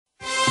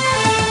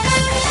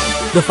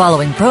The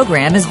following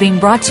program is being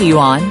brought to you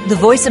on the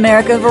Voice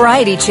America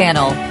Variety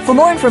Channel. For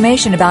more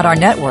information about our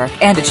network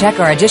and to check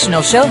our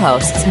additional show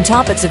hosts and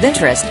topics of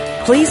interest,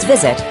 please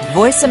visit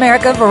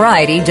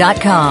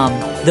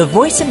voiceamericavariety.com. The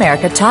Voice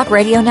America Talk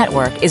Radio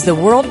Network is the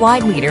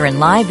worldwide leader in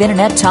live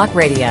Internet talk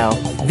radio.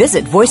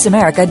 Visit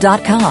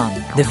voiceamerica.com.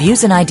 The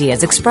views and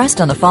ideas expressed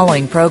on the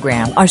following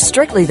program are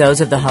strictly those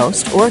of the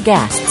host or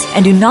guests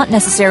and do not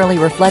necessarily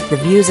reflect the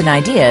views and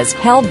ideas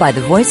held by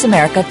the Voice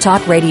America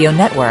Talk Radio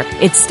Network,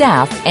 its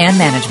staff, and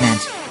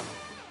management.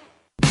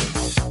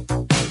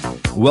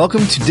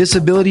 Welcome to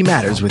Disability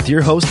Matters with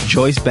your host,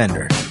 Joyce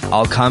Bender.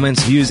 All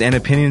comments, views, and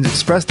opinions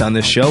expressed on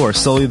this show are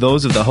solely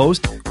those of the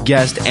host,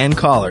 guest, and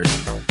callers.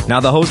 Now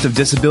the host of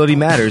Disability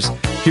Matters,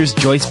 here's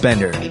Joyce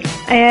Bender.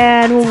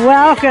 And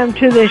welcome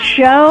to the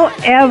show,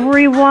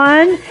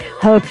 everyone.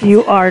 Hope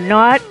you are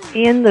not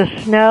in the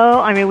snow.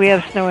 I mean, we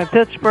have snow in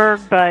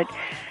Pittsburgh, but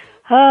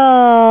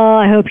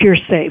I hope you're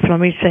safe. Let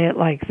me say it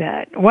like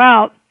that.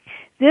 Well,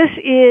 this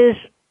is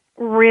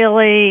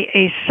really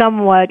a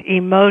somewhat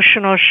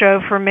emotional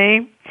show for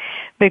me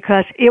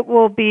because it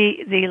will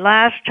be the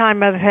last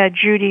time I've had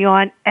Judy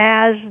on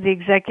as the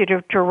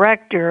executive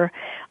director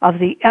of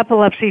the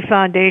Epilepsy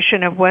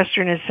Foundation of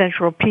Western and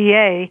Central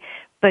PA,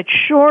 but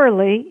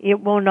surely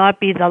it will not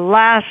be the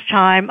last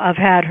time I've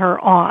had her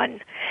on.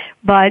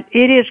 But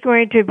it is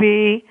going to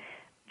be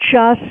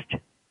just,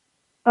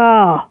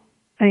 an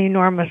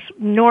enormous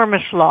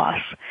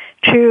loss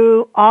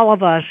to all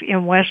of us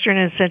in Western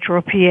and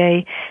Central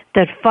PA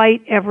that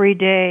fight every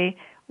day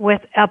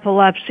with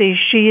epilepsy.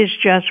 She is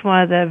just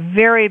one of the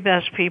very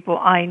best people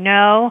I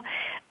know.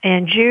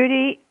 And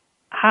Judy,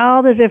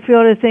 how does it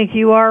feel to think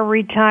you are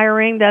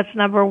retiring? That's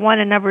number one.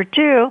 And number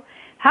two,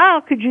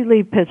 how could you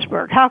leave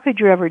Pittsburgh? How could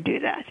you ever do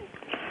that?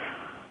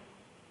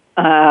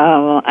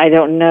 I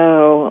don't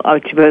know.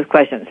 To both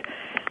questions.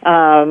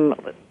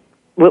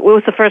 What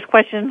was the first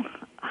question?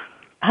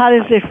 How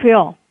does it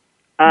feel,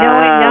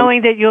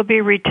 knowing that you'll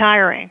be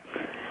retiring?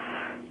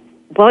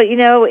 Well, you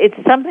know, it's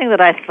something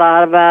that I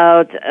thought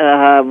about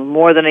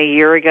more than a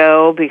year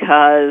ago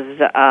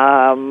because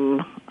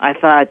I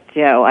thought,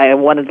 you know, I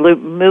wanted to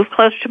move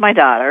closer to my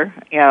daughter,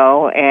 you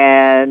know,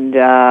 and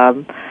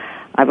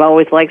I've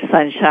always liked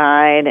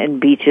sunshine and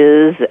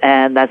beaches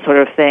and that sort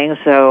of thing.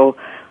 So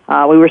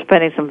we were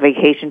spending some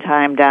vacation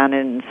time down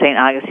in St.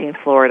 Augustine,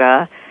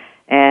 Florida,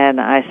 and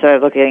I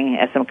started looking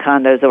at some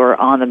condos that were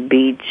on the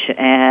beach,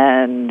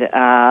 and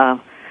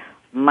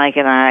Mike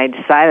and I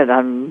decided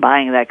on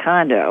buying that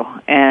condo.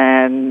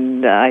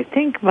 And I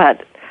think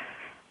about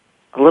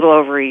a little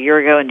over a year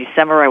ago in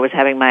December, I was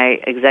having my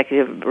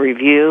executive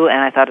review, and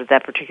I thought at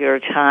that particular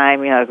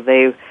time, you know,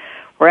 they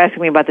were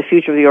asking me about the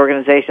future of the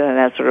organization and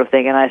that sort of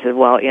thing. And I said,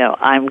 well, you know,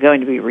 I'm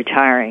going to be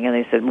retiring. And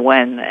they said,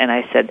 when? And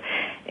I said,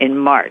 in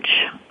March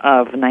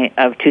of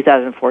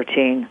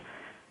 2014.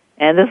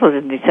 And this was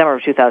in December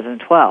of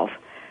 2012.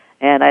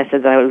 And I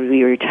said that I would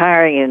be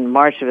retiring in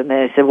March of it. And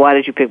they said, why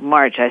did you pick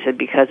March? I said,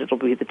 because it'll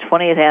be the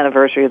 20th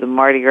anniversary of the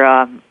Mardi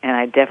Gras, and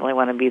I definitely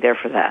want to be there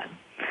for that.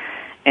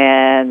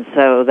 And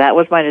so that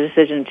was my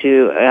decision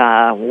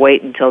to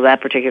wait until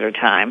that particular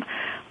time.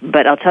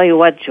 But I'll tell you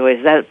what,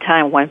 Joyce, that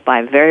time went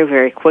by very,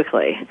 very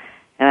quickly.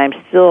 And I'm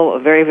still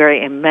very,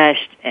 very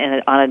enmeshed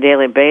on a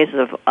daily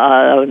basis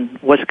of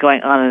what's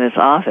going on in this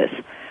office.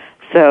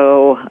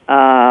 So,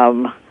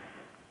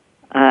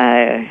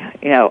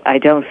 you know, I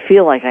don't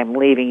feel like I'm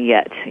leaving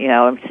yet. You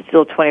know, I'm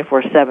still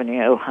 24/7. You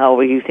know, how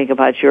you think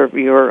about your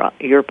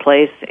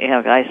place. You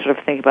know, I sort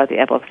of think about the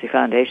Epilepsy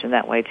Foundation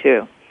that way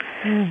too.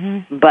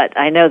 Mm-hmm. But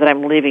I know that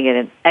I'm leaving it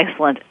in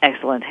excellent,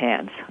 excellent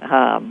hands.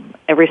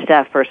 Every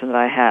staff person that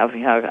I have,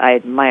 you know, I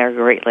admire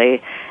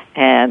greatly,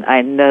 and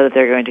I know that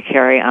they're going to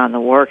carry on the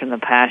work and the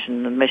passion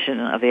and the mission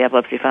of the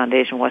Epilepsy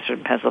Foundation,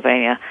 Western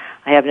Pennsylvania.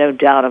 I have no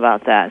doubt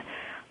about that.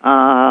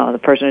 The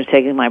person who's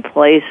taking my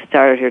place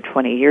started here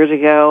 20 years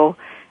ago,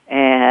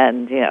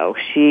 and, you know,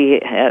 she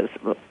has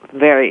a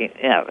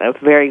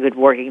very good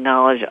working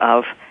knowledge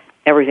of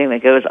everything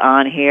that goes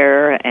on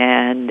here,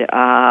 and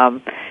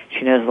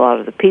she knows a lot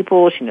of the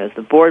people. She knows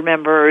the board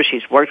members.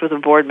 She's worked with the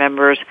board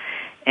members,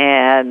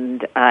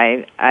 and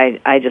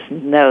I just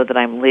know that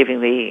I'm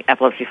leaving the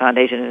Epilepsy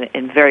Foundation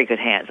in very good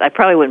hands. I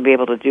probably wouldn't be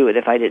able to do it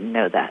if I didn't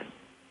know that.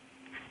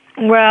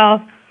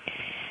 Well,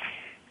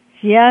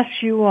 yes,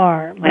 you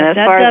are. But and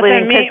as far as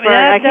leaving Pittsburgh,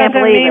 I can't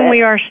believe it. That doesn't mean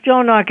we are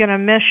still not going to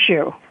miss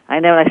you. I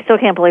know, and I still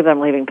can't believe I'm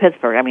leaving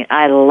Pittsburgh. I mean,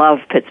 I love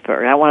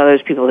Pittsburgh. I'm one of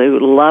those people who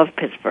love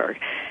Pittsburgh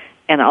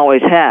and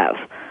always have.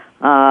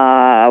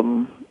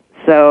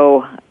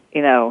 So,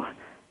 you know,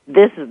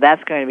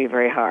 that's going to be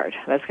very hard.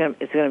 It's going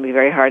to be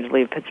very hard to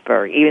leave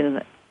Pittsburgh,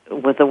 even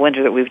with the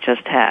winter that we've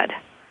just had.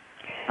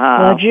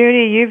 Well,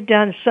 Judy, you've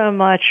done so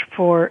much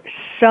for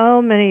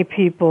so many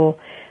people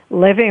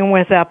living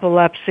with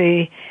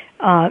epilepsy,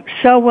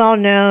 so well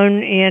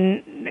known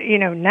in, you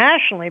know,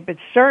 nationally, but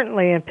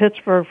certainly in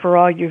Pittsburgh for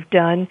all you've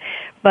done.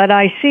 But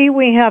I see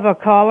we have a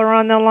caller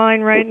on the line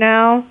right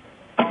now.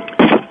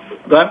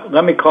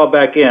 Let me call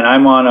back in.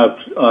 I'm on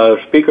a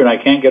speaker and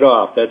I can't get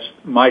off. That's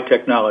my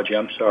technology.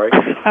 I'm sorry.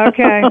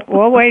 Okay,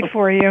 we'll wait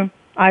for you.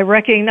 I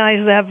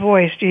recognize that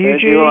voice. Do you,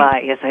 Judy? Do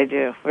I? Yes, I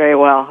do. Very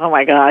well. Oh,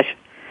 my gosh.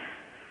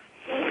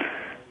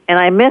 And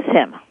I miss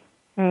him.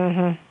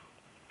 Mm-hmm.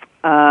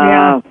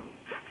 Yeah.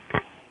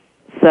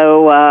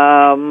 So,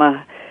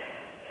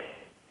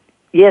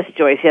 yes,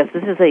 Joyce, yes,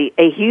 this is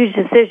a huge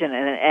decision,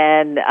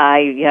 and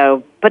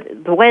I, but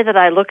the way that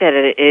I look at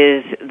it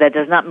is that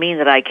does not mean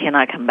that I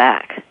cannot come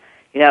back.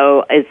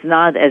 It's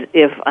not as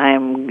if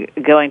I'm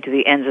going to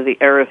the ends of the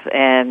earth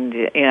and,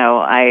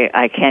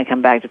 I can't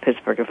come back to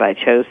Pittsburgh if I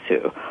chose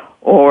to,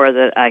 or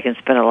that I can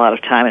spend a lot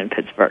of time in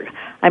Pittsburgh.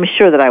 I'm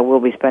sure that I will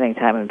be spending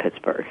time in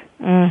Pittsburgh.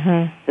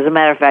 Mm-hmm. As a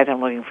matter of fact, I'm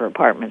looking for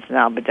apartments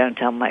now, but don't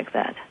tell Mike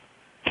that.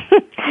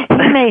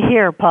 He may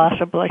hear,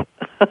 possibly.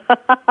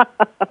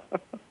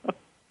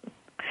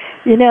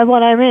 You know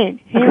what I mean?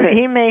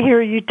 He may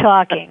hear you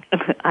talking.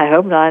 I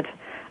hope not.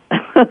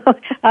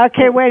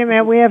 Okay, wait a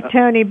minute. We have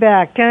Tony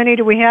back. Tony,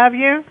 do we have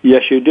you?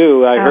 Yes, you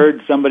do. I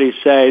heard somebody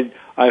say,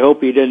 I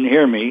hope he didn't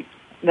hear me.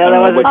 No, that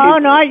wasn't. Oh,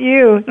 not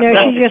you.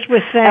 No, she just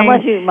was saying.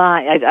 Unless you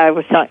mind. I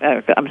was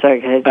talking. I'm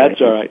sorry. Go ahead.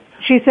 That's all right.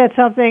 She said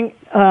something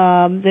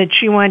that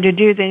she wanted to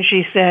do. Then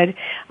she said,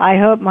 I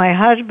hope my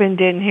husband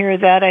didn't hear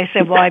that. I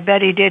said, well, I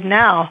bet he did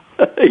now.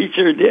 He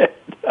sure did.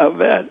 I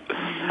bet.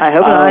 I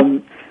hope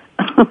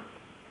not.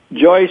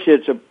 Joyce,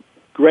 it's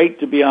great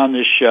to be on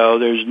this show.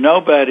 There's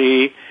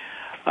nobody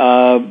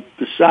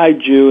besides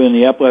you in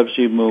the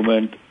epilepsy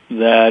movement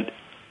that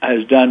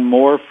has done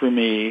more for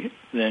me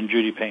than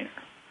Judy Painter.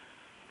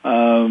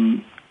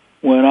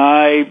 When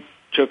I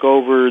took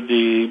over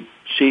the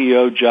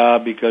CEO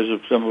job because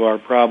of some of our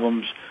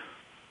problems,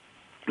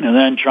 and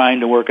then trying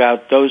to work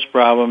out those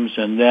problems,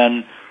 and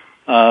then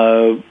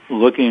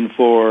looking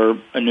for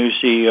a new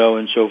CEO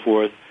and so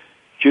forth,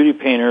 Judy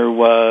Painter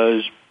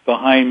was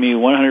behind me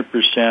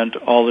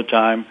 100% all the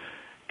time,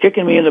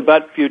 kicking me in the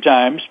butt a few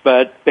times,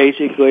 but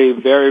basically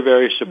very,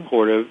 very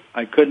supportive.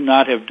 I could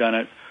not have done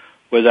it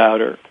without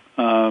her.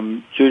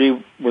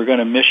 Judy, we're going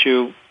to miss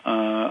you.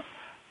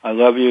 I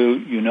love you.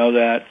 You know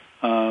that.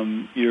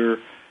 You're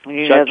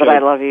you know that I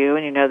love you,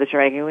 and you know that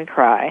you're making me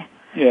cry.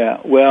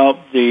 Yeah.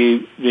 Well,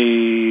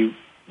 we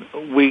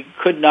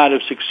could not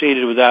have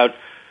succeeded without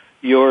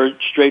your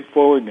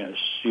straightforwardness,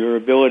 your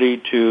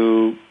ability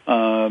to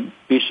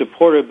be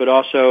supportive, but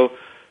also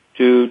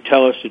to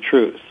tell us the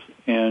truth.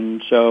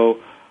 And so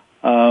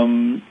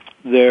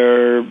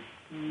there are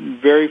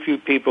very few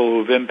people who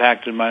have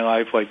impacted my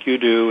life like you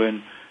do,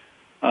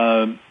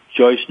 and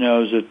Joyce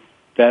knows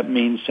that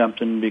means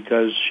something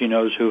because she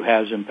knows who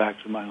has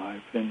impacted my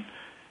life.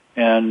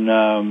 And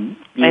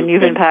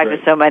you've impacted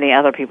so many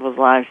other people's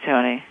lives,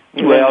 Tony.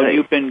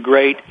 You've been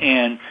great,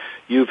 and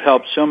you've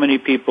helped so many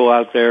people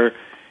out there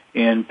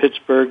in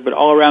Pittsburgh, but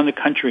all around the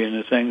country in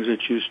the things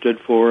that you stood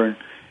for. And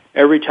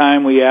every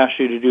time we asked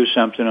you to do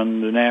something on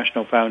the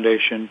National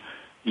Foundation,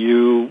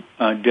 you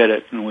did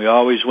it, and we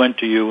always went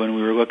to you when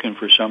we were looking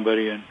for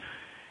somebody.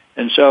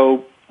 And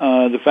so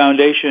the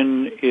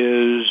foundation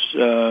is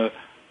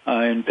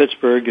in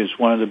Pittsburgh is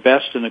one of the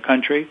best in the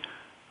country,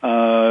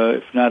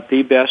 if not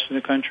the best in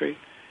the country.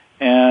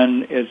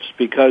 And it's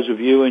because of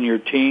you and your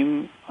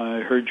team.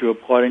 I heard you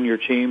applauding your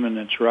team, and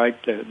that's right.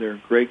 They're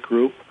a great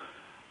group.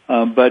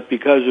 But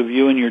because of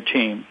you and your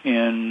team.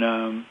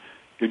 And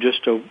you're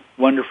just a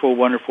wonderful,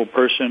 wonderful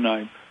person.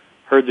 I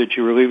heard that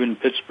you were leaving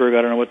Pittsburgh.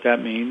 I don't know what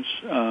that means.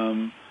 It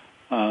means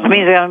I'm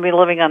going to be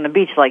living on the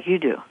beach like you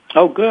do.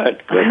 Oh,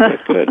 good. But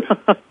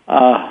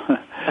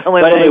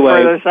anyway,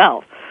 further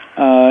south.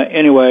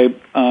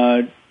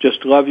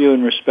 Just love you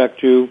and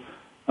respect you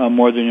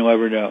more than you'll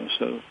ever know.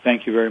 So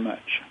thank you very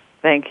much.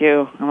 Thank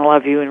you. I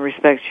love you and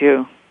respect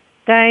you.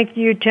 Thank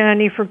you,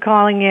 Tony, for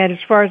calling in. As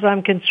far as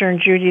I'm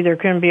concerned, Judy, there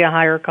couldn't be a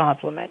higher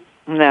compliment.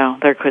 No,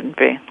 there couldn't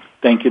be.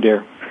 Thank you,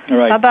 dear. All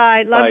right.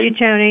 Bye-bye. Love Bye. you,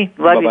 Tony.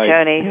 Love you,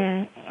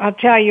 Tony. I'll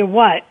tell you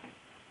what.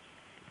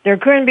 There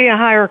couldn't be a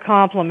higher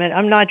compliment.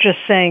 I'm not just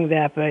saying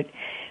that, but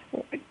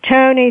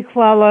Tony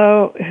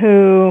Quello,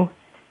 who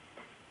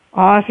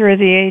author of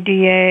the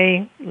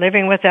ADA,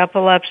 Living with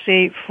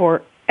Epilepsy,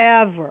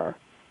 forever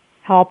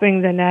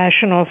helping the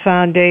National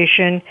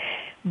Foundation.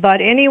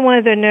 But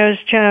anyone that knows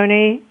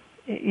Tony,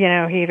 he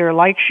either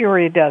likes you or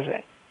he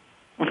doesn't.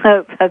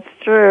 That's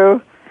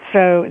true.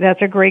 So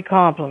that's a great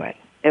compliment.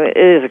 It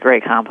is a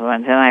great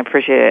compliment, and I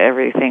appreciate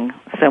everything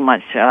so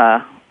much,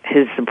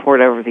 his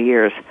support over the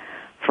years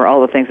for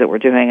all the things that we're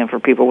doing and for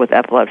people with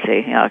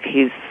epilepsy.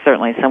 He's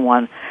certainly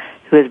someone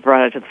who has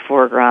brought it to the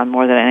foreground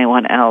more than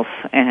anyone else,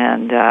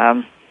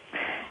 and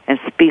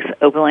speaks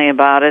openly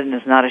about it and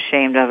is not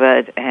ashamed of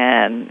it.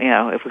 And,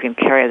 if we can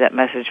carry that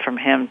message from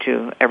him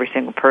to every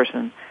single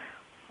person,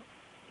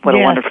 what a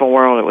wonderful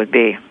world it would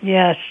be.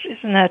 Yes,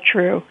 isn't that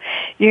true?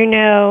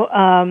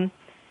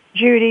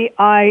 Judy,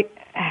 I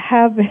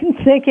have been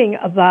thinking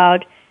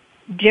about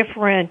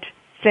different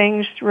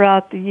things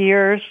throughout the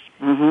years.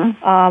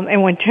 Mm-hmm.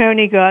 And when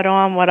Tony got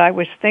on, what I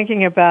was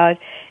thinking about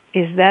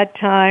is that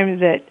time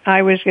that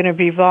I was going to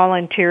be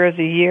Volunteer of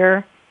the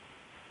Year.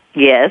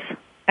 Yes.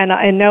 And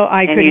I know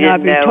I could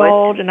not be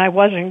told, and I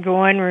wasn't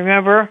going,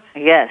 remember?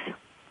 Yes.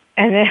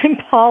 And then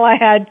Paula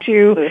had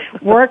to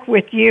work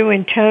with you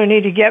and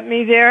Tony to get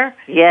me there.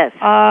 Yes.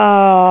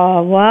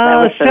 Oh,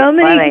 wow. So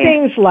many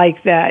things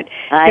like that.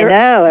 I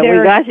know. And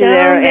we got you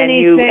there,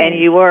 and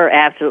you were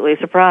absolutely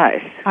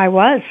surprised. I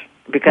was.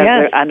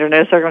 Because under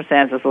no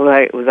circumstances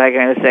was I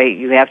going to say,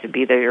 you have to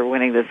be there, you're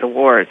winning this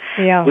award.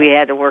 Yeah. We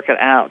had to work it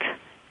out.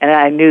 And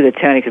I knew that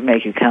Tony could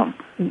make you come.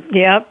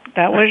 Yep,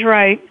 that was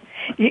right.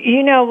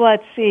 You know,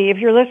 let's see, if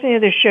you're listening to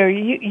the show,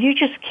 you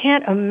just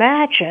can't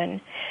imagine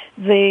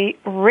the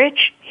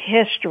rich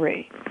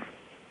history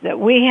that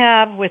we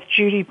have with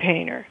Judy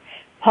Painter.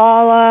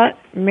 Paula,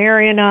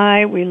 Mary, and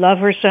I, we love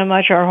her so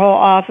much. Our whole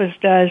office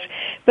does.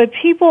 But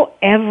people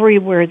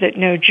everywhere that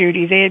know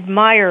Judy, they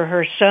admire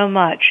her so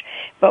much.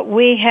 But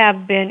we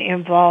have been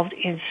involved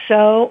in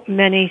so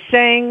many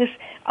things.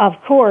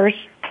 Of course,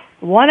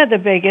 one of the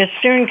biggest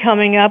soon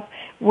coming up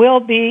will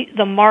be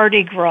the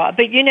Mardi Gras.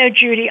 But you know,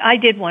 Judy, I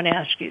did want to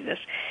ask you this.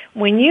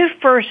 When you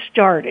first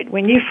started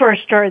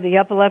the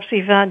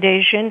Epilepsy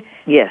Foundation,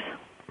 yes,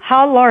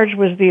 how large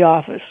was the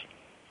office?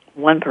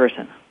 One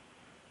person.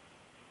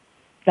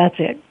 That's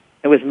it.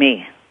 It was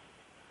me.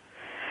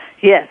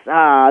 Yes,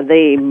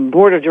 the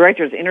board of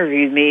directors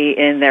interviewed me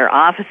in their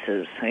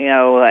offices,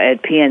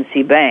 at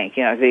PNC Bank,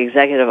 the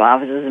executive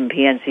offices in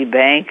PNC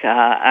Bank.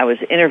 I was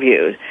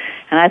interviewed,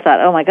 and I thought,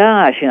 oh my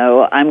gosh,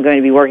 I'm going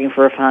to be working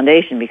for a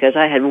foundation, because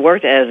I had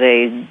worked as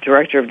a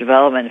director of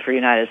development for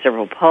United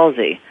Cerebral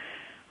Palsy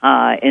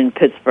in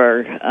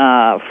Pittsburgh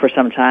for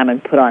some time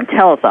and put on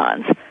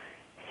telethons.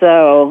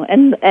 So,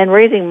 and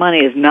raising money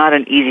is not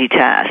an easy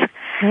task.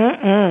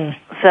 Mm-mm.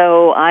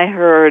 So I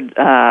heard,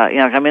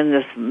 I'm in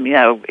this,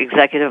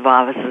 executive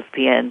office of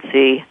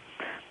PNC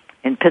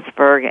in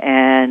Pittsburgh,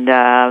 and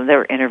they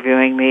were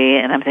interviewing me,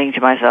 and I'm thinking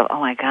to myself, oh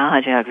my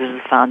God, this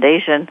is a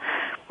foundation.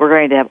 We're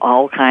going to have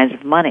all kinds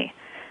of money.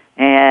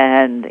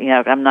 And,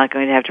 I'm not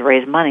going to have to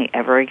raise money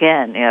ever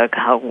again.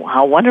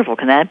 How wonderful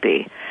can that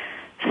be?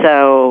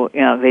 So,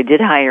 they did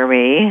hire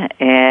me,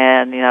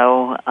 and,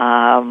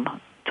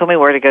 told me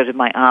where to go to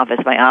my office.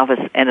 My office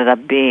ended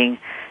up being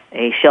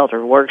a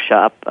shelter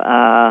workshop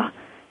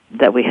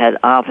that we had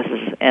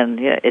offices, and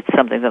it's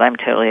something that I'm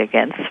totally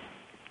against.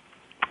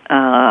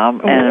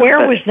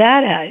 Where was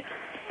that at?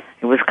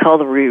 It was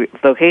called the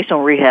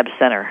Vocational Rehab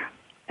Center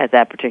at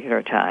that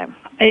particular time.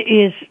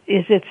 Is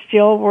it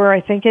still where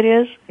I think it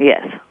is?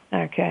 Yes.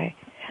 Okay.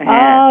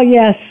 Oh,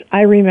 yes,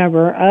 I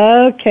remember.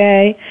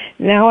 Okay,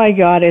 now I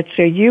got it.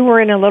 So you were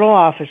in a little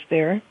office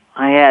there.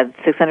 I had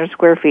 600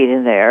 square feet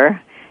in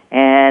there,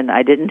 and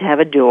I didn't have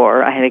a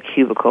door. I had a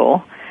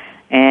cubicle,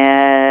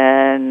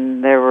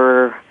 and there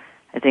were,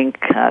 I think,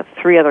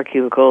 3 other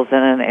cubicles in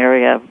an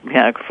area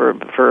for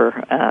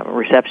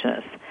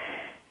receptionists.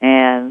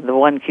 And the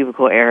one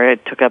cubicle area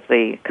took up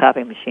the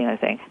copy machine, I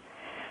think.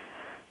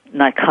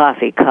 Not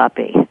coffee,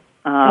 copy.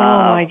 Oh,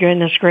 my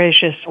goodness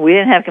gracious. We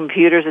didn't have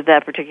computers at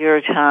that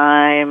particular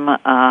time.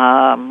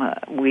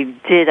 We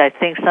did, I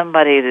think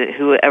somebody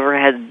whoever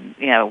had,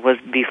 was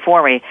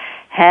before me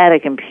had a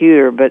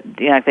computer, but,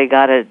 they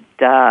got it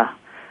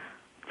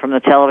from the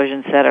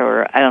television set,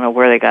 or I don't know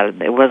where they got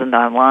it. It wasn't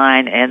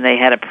online, and they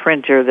had a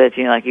printer that,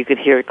 you could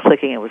hear it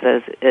clicking. It was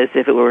as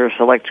if it were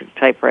a electric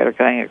typewriter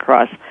going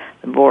across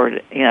the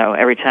board,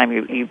 every time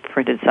you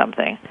printed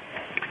something.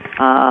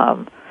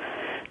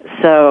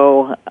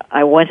 So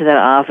I went to that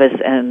office,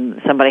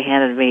 and somebody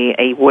handed me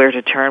a Where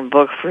to Turn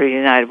book for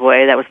United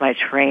Way. That was my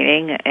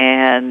training,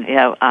 and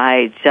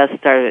I just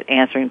started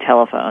answering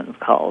telephone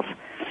calls.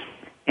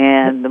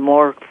 And the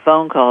more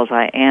phone calls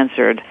I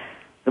answered,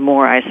 the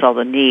more I saw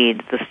the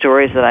need. The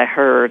stories that I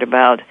heard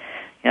about,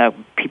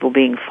 people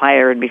being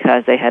fired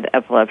because they had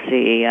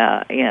epilepsy,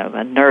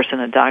 a nurse in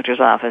a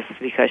doctor's office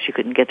because she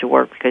couldn't get to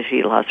work because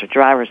she lost her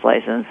driver's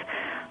license,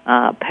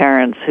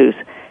 parents whose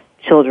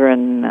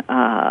children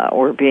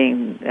were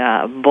being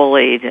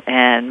bullied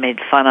and made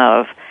fun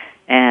of,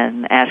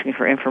 and asking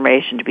for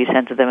information to be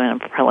sent to them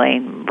in a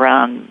plain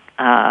brown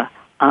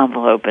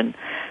envelope, and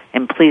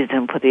please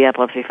don't put the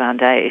Epilepsy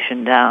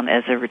Foundation down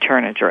as a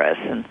return address,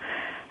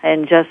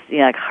 and just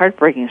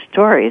heartbreaking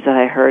stories that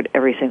I heard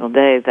every single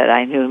day that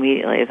I knew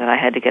immediately that I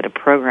had to get a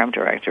program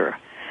director.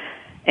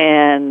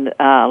 And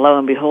lo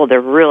and behold,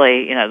 there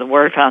really, the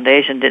word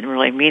foundation didn't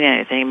really mean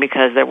anything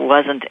because there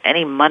wasn't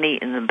any money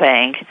in the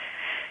bank,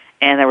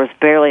 and there was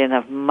barely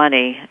enough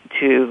money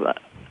to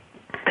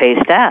pay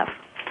staff,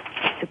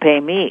 to pay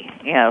me.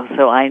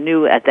 So I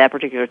knew at that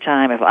particular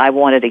time if I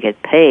wanted to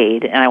get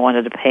paid and I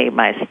wanted to pay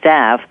my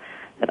staff,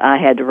 that I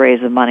had to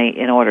raise the money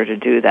in order to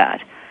do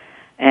that.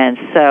 And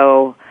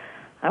so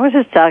I was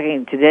just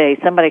talking today.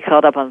 Somebody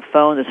called up on the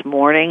phone this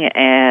morning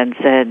and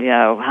said,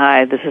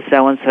 hi, this is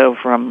so-and-so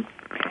from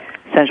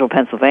Central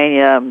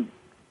Pennsylvania,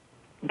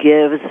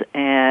 gives,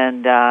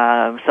 and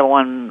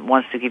someone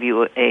wants to give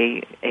you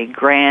a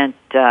grant.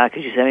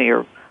 Could you send me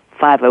your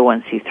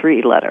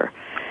 501c3 letter?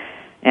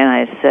 And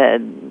I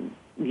said,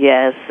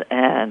 yes.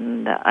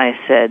 And I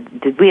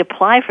said, did we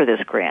apply for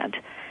this grant?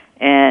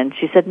 And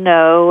she said,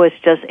 no, it's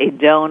just a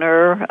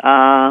donor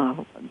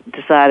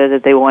decided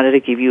that they wanted to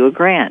give you a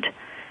grant.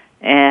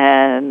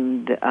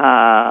 and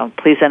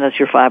please send us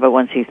your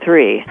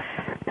 501c3.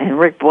 And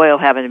Rick Boyle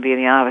happened to be in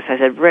the office. I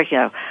said, Rick,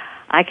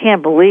 I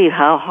can't believe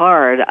how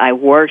hard I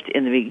worked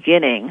in the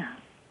beginning,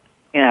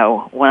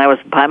 when I was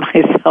by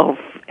myself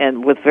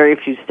and with very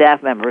few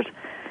staff members,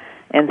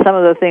 and some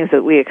of the things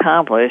that we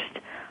accomplished.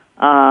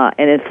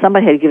 And if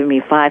somebody had given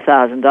me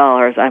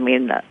 $5,000, I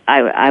mean,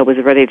 I was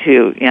ready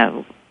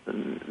to,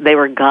 they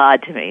were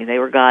God to me. They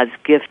were God's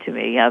gift to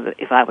me,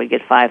 if I would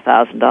get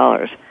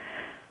 $5,000.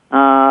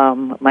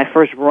 My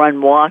first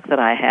run-walk that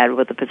I had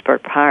with the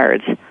Pittsburgh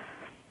Pirates,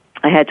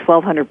 I had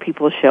 1,200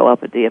 people show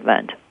up at the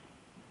event.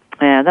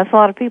 And that's a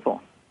lot of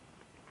people.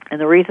 And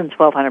the reason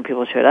 1,200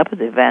 people showed up at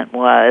the event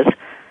was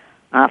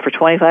for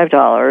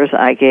 $25,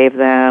 I gave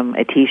them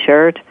a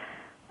T-shirt,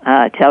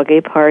 a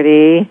tailgate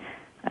party,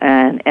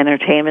 an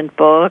entertainment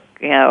book,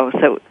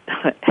 so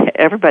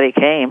everybody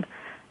came.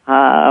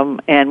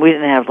 And we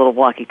didn't have little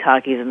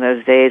walkie-talkies in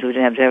those days. We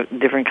didn't have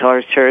different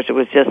colored shirts. It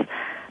was just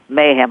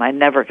mayhem. I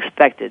never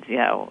expected,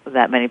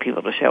 that many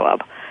people to show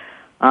up.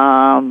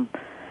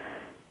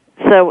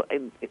 So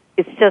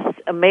it's just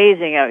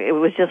amazing. It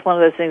was just one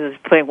of those things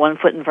that's putting one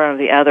foot in front of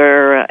the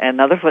other,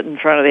 another foot in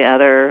front of the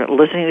other,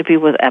 listening to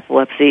people with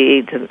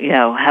epilepsy, to,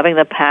 having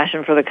the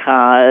passion for the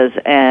cause,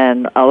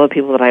 and all the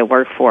people that I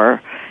work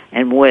for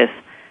and with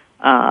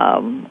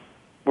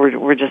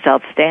were just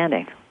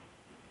outstanding.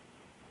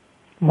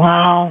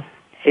 Wow.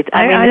 It's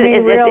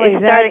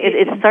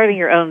starting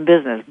your own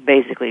business,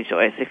 basically,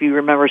 Joyce. If you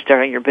remember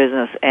starting your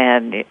business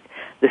and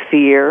the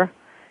fear,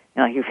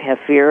 you have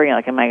fear,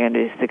 am I going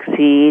to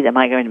succeed? Am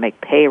I going to make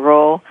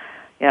payroll?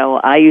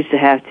 I used to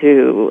have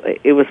to,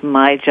 it was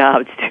my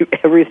job to do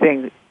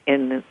everything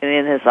in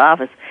his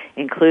office,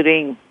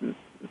 including,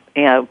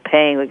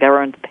 paying the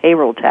government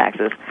payroll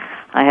taxes.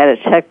 I had a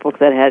checkbook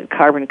that had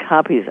carbon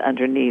copies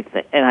underneath,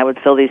 and I would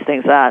fill these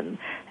things out and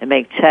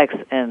make checks,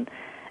 and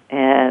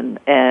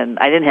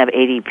I didn't have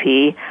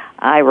ADP.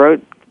 I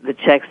wrote the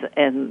checks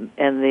and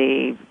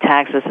the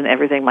taxes and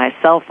everything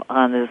myself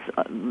on this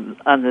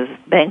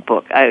bank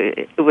book.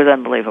 It was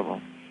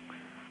unbelievable.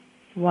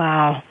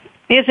 Wow.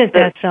 Isn't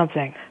that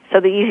something?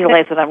 So the easy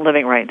life that I'm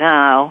living right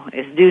now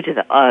is due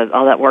to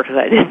all that work that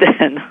I did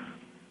then.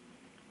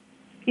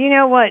 You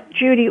know what,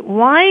 Judy,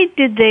 why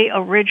did they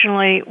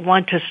originally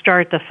want to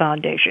start the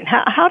foundation?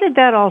 How did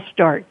that all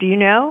start? Do you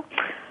know?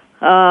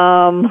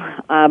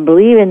 I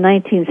believe in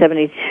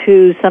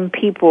 1972, some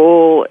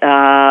people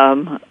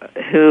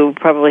who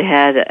probably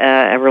had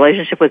a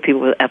relationship with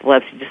people with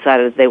epilepsy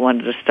decided that they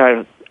wanted to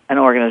start an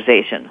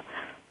organization.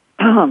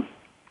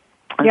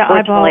 Yeah,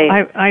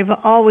 I've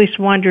always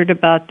wondered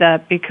about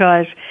that,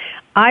 because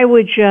I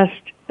would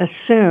just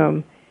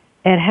assume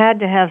it had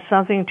to have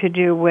something to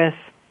do with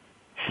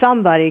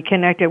somebody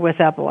connected with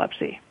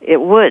epilepsy. It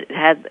would.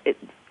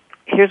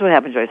 Here's what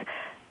happened, Joyce.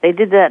 They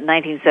did that in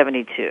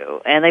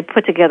 1972, and they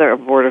put together a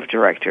board of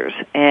directors.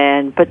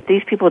 But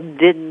these people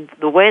didn't.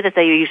 The way that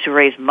they used to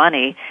raise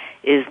money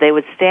is they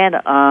would stand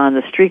on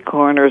the street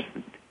corners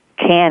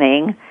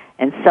canning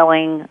and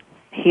selling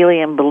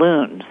helium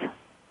balloons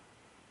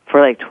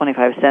for like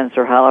 25 cents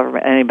or however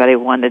anybody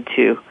wanted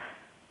to,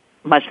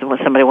 much than what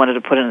somebody wanted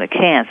to put in the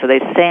can. So they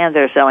stand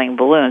there selling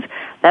balloons.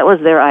 That was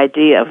their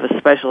idea of a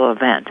special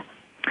event.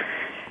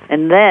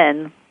 And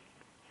then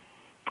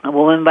a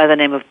woman by the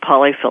name of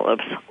Polly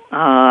Phillips'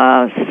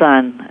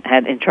 son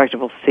had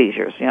intractable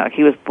seizures.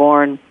 He was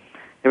born,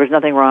 there was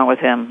nothing wrong with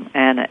him,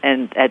 and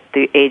at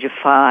the age of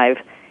 5,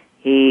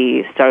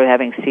 he started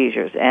having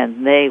seizures,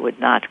 and they would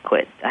not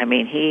quit. I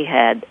mean, he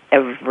had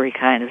every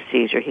kind of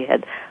seizure. He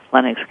had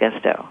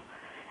Lennox-Gastaut.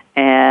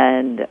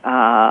 And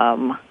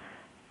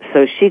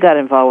so she got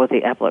involved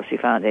with the Epilepsy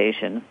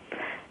Foundation,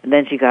 and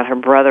then she got her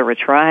brother,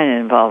 Rich Ryan,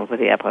 involved with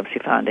the Epilepsy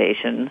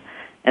Foundation.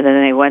 And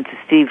then they went to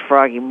Steve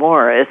Froggy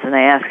Morris, and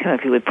they asked him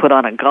if he would put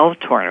on a golf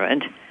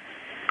tournament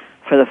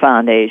for the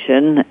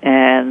foundation,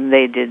 and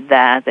they did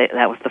that.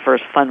 That was the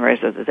first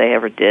fundraiser that they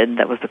ever did.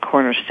 That was the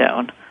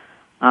cornerstone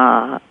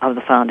of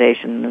the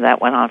foundation, and that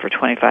went on for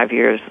 25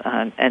 years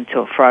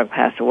until Frog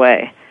passed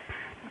away.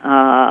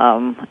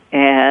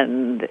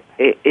 And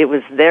it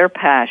was their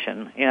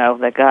passion,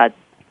 that got,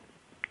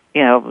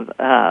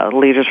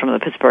 leaders from the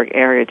Pittsburgh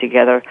area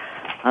together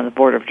on the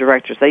board of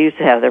directors. They used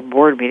to have their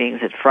board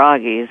meetings at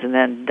Froggy's, and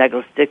then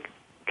Douglas Dick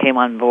came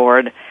on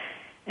board,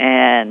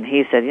 and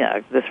he said,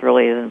 this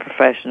really isn't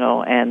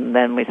professional. And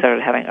then we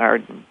started having our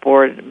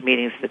board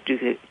meetings at the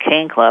Duke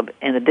Cane Club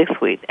in the Dick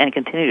Suite, and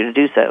continue to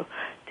do so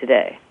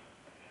today.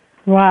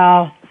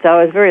 Wow. So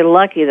I was very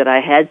lucky that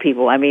I had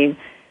people. I mean,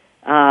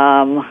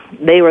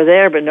 they were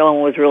there, but no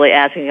one was really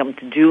asking them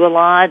to do a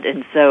lot,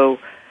 and so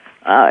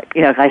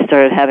I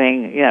started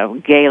having,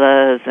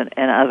 galas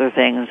and other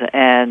things,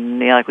 and,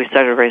 we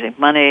started raising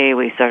money.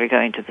 We started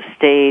going to the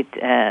state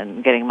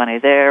and getting money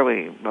there.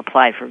 We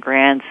applied for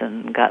grants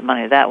and got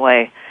money that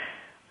way.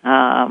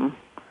 I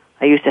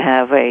used to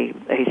have a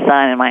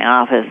sign in my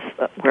office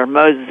where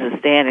Moses is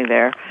standing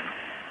there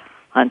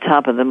on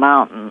top of the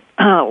mountain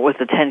with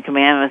the 10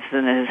 Commandments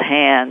in his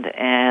hand,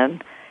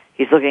 and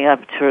he's looking up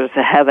towards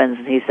the heavens,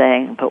 and he's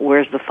saying, but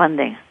where's the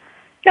funding?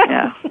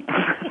 Yeah.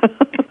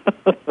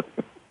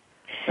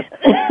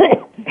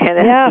 And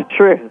that's the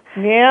truth.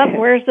 Yeah,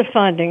 where's the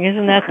funding?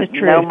 Isn't that the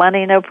truth? No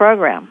money, no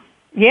program.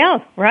 Yeah,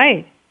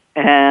 right.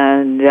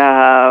 And,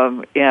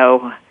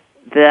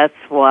 that's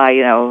why,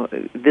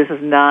 this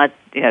is not,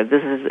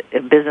 this is a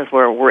business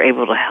where we're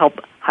able to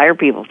hire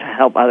people to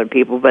help other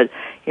people, but,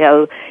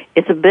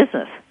 it's a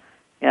business.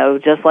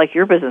 Just like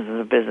your business is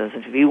a business.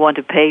 If you want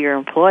to pay your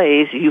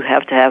employees, you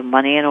have to have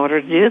money in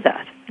order to do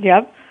that.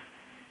 Yep.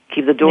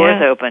 Keep the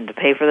doors open, to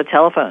pay for the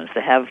telephones,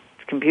 to have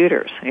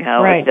computers.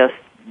 Right. It's just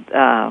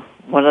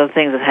one of the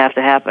things that have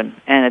to happen,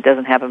 and it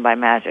doesn't happen by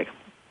magic.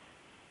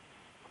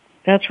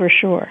 That's for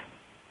sure.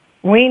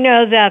 We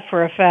know that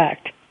for a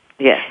fact.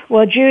 Yes.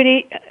 Well,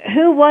 Judy,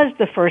 who was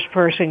the first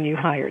person you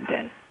hired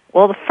then?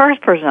 Well, the first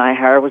person I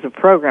hired was a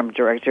program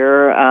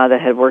director that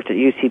had worked at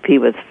UCP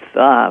with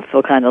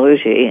Phil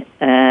Condalucci,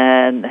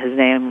 and his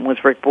name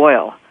was Rick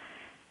Boyle.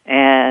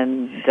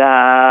 And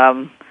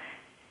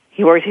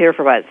he worked here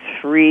for about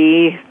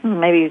 3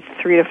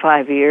 to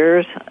 5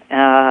 years,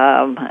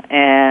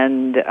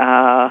 and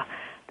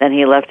then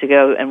he left to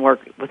go and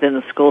work within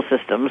the school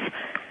systems,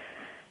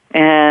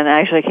 and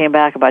actually came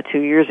back about 2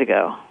 years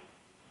ago.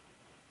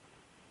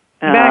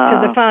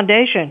 Back to the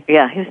foundation.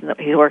 Yeah,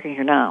 he's working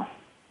here now.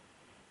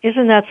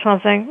 Isn't that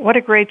something? What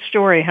a great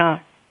story, huh?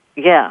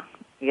 Yeah.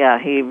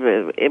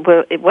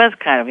 It was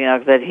kind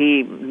of, that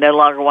he no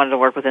longer wanted to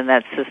work within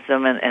that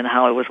system and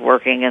how it was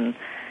working,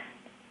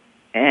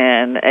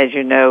 and as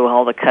you know,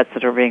 all the cuts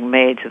that are being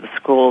made to the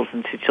schools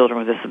and to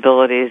children with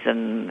disabilities,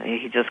 and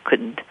he just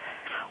couldn't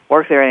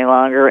work there any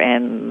longer,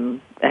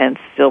 and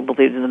still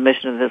believed in the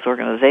mission of this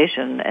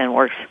organization, and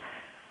works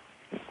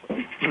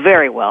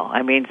very well.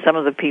 I mean, some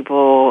of the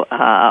people,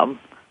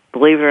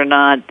 believe it or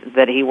not,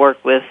 that he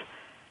worked with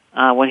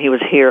when he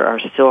was here are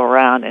still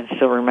around and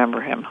still remember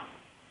him.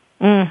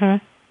 Mm-hmm.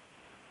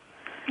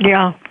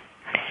 Yeah.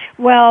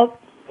 Well,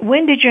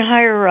 when did you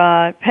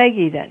hire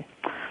Peggy then?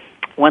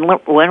 When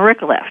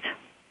Rick left.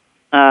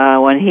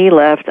 When he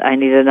left, I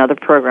needed another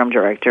program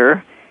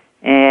director,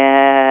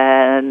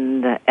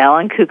 and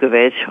Alan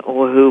Kukovich,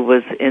 who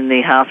was in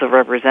the House of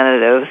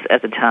Representatives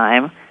at the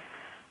time,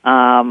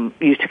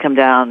 used to come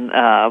down.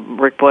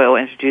 Rick Boyle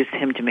introduced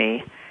him to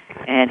me,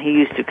 and he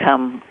used to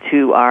come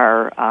to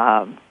our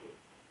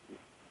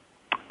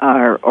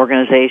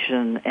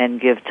organization and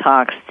give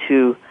talks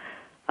to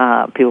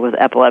people with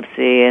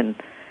epilepsy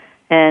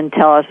and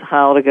tell us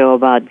how to go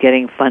about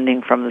getting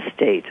funding from the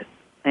state.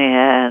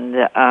 And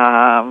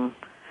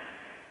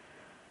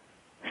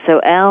so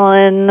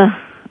Alan,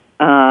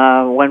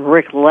 when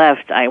Rick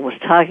left, I was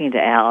talking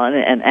to Alan,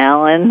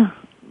 and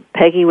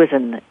Peggy was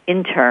an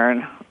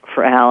intern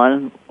for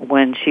Alan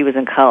when she was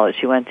in college.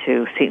 She went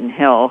to Seton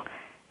Hill,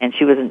 and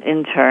she was an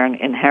intern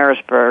in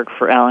Harrisburg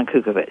for Alan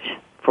Kukovich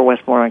for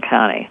Westmoreland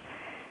County.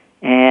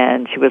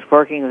 And she was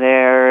working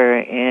there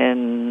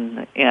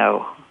in,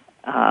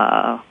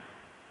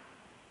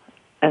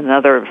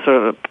 another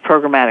sort of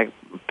programmatic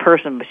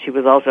person, but she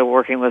was also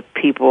working with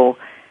people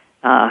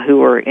who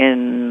were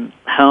in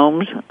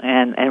homes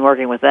and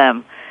working with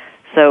them.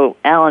 So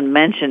Alan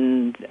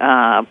mentioned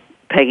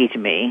Peggy to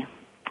me,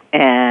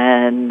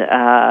 and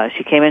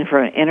she came in for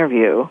an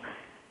interview,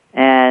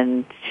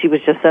 and she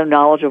was just so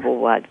knowledgeable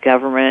about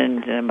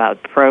government and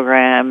about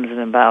programs and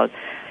about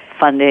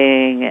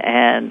funding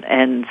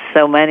and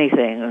so many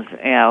things,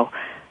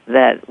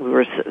 that we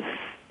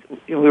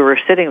were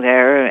sitting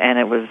there, and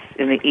it was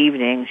in the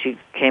evening. She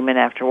came in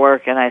after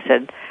work, and I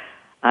said,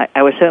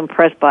 I was so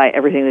impressed by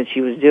everything that she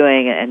was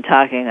doing and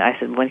talking. I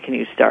said, when can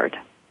you start?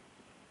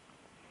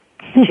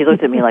 And she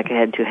looked at me like I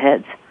had two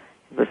heads.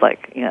 It was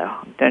like,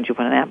 don't you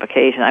put an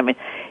application? I mean,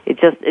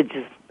 it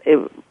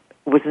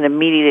was an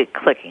immediate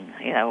clicking.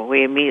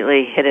 We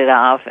immediately hit it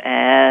off,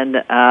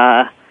 and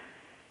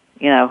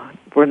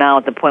we're now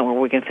at the point where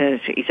we can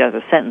finish each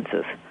other's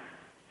sentences.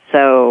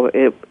 So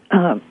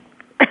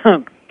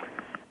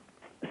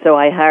so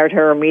I hired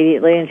her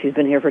immediately, and she's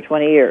been here for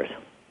 20 years.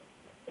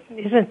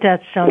 Isn't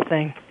that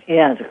something?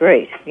 Yeah, it's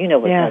great. You know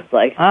what that's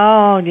like.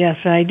 Oh, yes,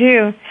 I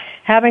do.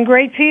 Having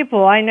great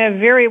people, I know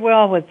very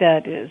well what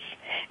that is.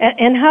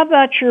 And how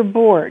about your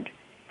board?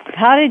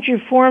 How did you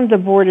form the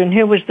board, and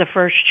who was the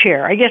first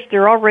chair? I guess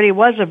there already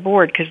was a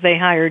board because they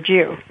hired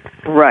you.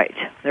 Right.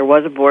 There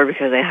was a board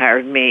because they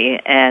hired me,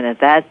 and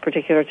at that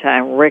particular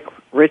time,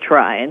 Rich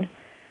Ryan,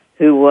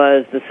 who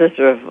was the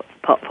sister of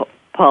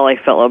Polly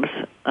Phillips,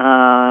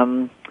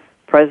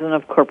 president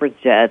of Corporate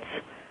Jets,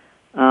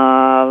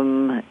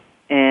 and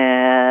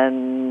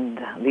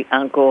the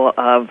uncle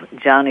of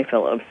Johnny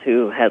Phillips,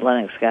 who had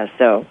Lennox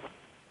Gasto,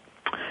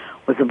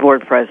 was the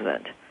board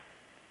president.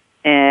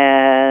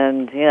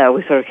 And,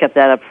 we sort of kept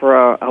that up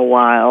for a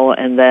while,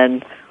 and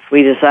then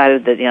we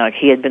decided that,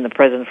 he had been the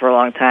president for a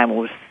long time. It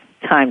was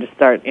time to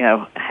start,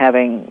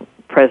 having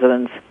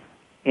presidents,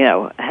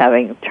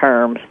 having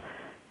terms,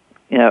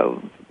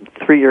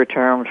 3-year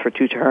terms for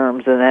 2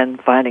 terms, and then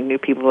finding new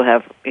people to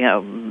have,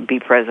 be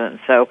president.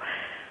 So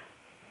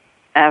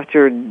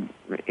after,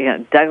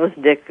 Douglas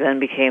Dick then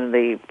became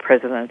the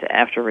president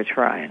after Rich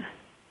Ryan.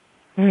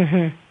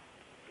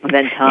 Mm-hmm. And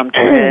then Tom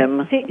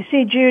Trim.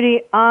 See,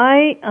 Judy,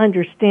 I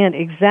understand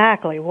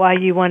exactly why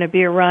you want to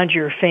be around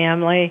your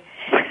family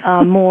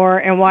more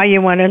and why you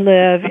want to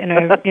live in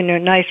a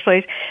nice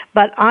place.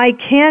 But I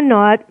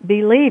cannot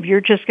believe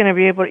you're just going to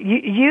be able to.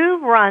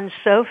 You run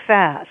so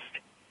fast.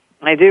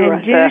 I do run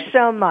fast. And do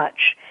so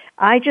much.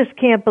 I just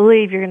can't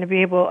believe you're going to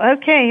be able.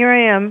 Okay, here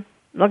I am,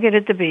 looking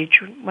at the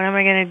beach. What am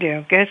I going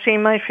to do? Go see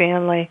my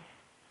family.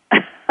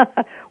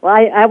 Well,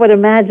 I would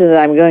imagine that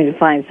I'm going to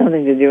find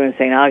something to do in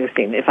St.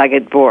 Augustine if I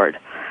get bored.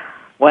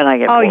 When I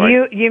get bored.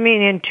 Oh, you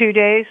mean in 2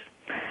 days?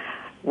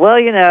 Well,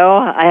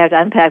 I have to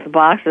unpack the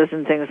boxes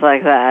and things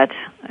like that.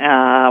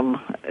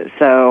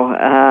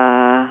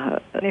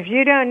 If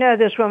you don't know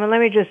this woman, let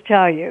me just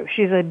tell you,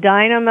 she's a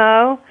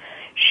dynamo.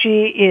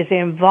 She is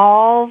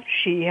involved.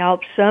 She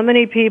helps so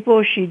many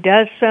people. She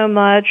does so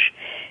much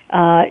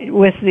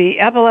with the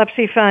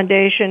Epilepsy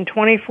Foundation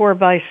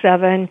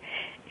 24/7.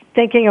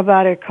 Thinking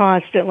about it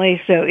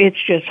constantly, so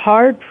it's just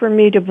hard for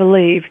me to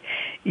believe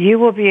you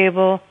will be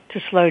able to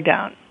slow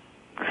down.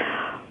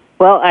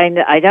 Well, I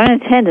don't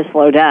intend to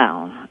slow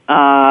down.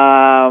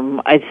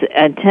 I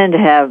intend to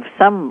have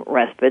some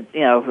respite,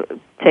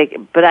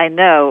 but I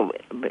know,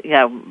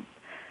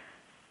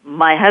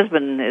 my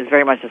husband is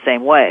very much the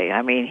same way.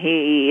 I mean,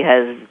 he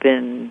has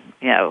been,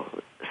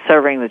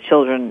 serving the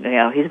children,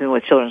 he's been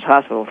with Children's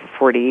Hospital for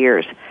 40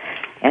 years,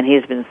 and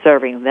he's been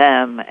serving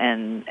them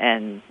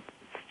and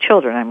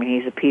children. I mean,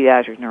 he's a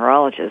pediatric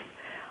neurologist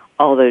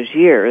all those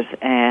years,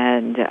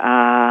 and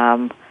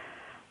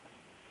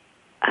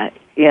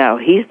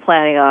he's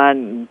planning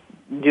on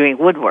doing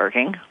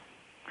woodworking,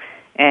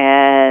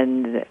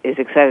 and is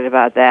excited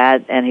about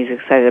that, and he's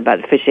excited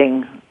about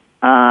fishing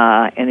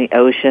in the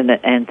ocean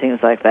and things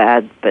like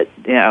that. But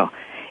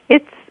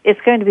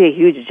it's going to be a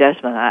huge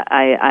adjustment.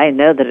 I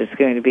know that it's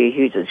going to be a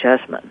huge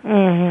adjustment.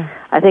 Mm-hmm.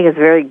 I think it's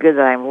very good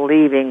that I'm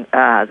leaving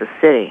the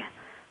city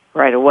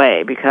right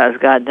away, because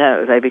God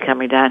knows I'd be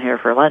coming down here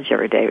for lunch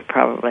every day,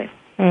 probably.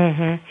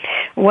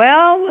 Mm-hmm.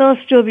 Well, we'll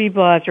still be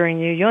bothering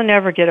you. You'll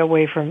never get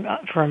away from. I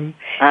hope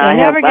I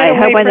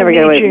never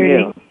get away from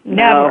you.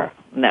 Never.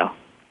 No.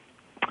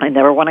 I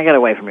never want to get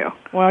away from you.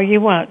 Well,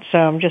 you won't. So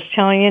I'm just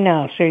telling you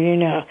now, so you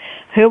know.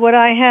 Who would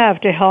I have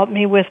to help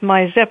me with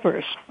my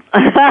zippers?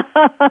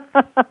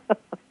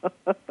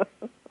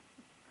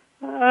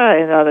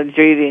 Another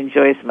Judy and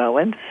Joyce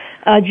moment.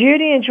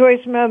 Judy and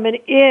Joyce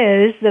moment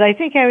is that I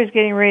think I was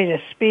getting ready to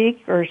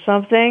speak or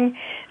something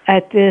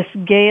at this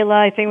gala.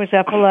 I think it was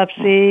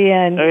Epilepsy,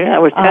 and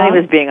Tony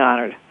was being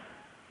honored.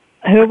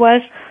 Who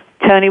was?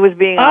 Tony was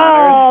being Oh,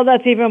 honored.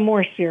 that's even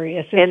more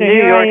serious. In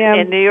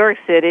New York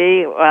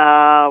City,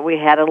 we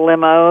had a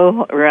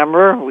limo.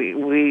 Remember,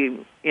 we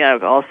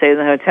all stayed in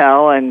the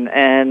hotel, and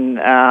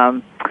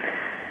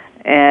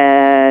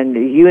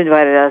you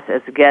invited us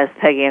as a guest,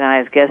 Peggy and I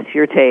as guests to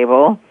your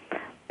table,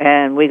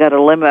 and we got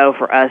a limo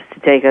for us to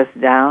take us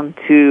down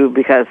to,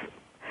 because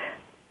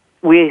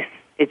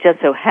it just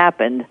so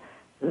happened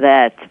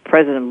that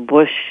President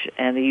Bush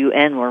and the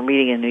UN were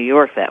meeting in New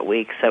York that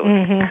week, so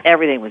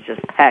everything was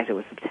just packed. It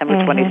was September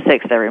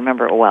 26th, I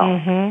remember it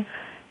well.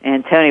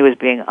 And Tony was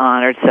being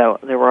honored, so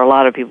there were a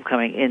lot of people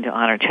coming in to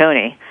honor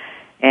Tony.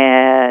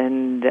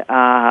 And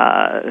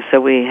so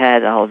we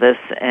had all this,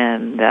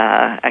 and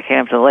I came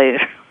up to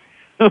later.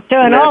 So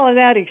in all of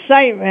that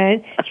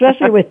excitement,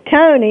 especially with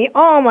Tony,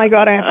 oh my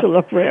God, I have to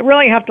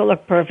really have to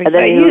look perfect. And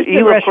then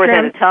you of course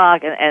had to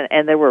talk,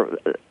 and there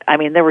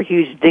were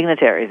huge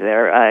dignitaries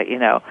there,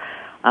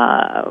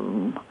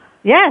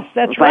 Yes,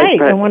 that's right.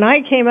 And when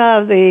I came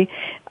out of the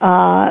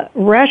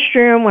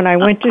restroom, when I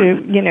went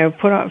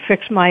to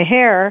fix my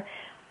hair,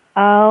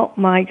 oh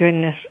my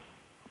goodness,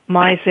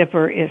 my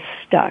zipper is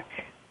stuck.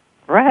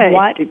 Right.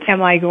 What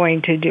am I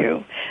going to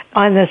do?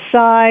 On the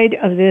side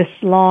of this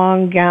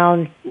long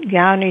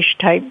gownish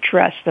type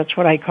dress, that's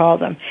what I call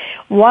them.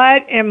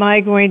 What am I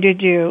going to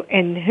do?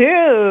 And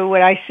who would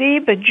I see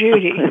but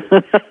Judy?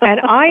 And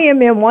I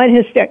am in one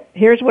hysteric.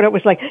 Here's what it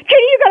was like. Judy,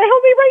 you got to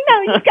help me right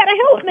now. You got to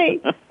help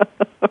me.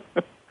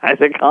 I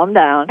said, calm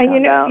down. And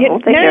We'll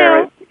take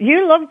care of it.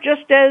 You look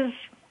just as...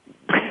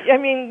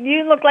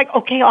 you look like,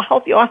 okay, I'll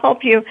help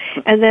you.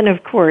 And then,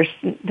 of course,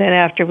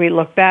 after we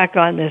look back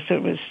on this,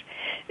 it was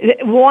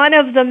one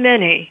of the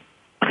many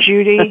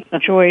Judy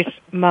Joyce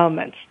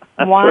moments.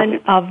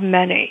 One of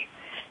many.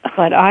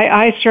 But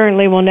I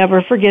certainly will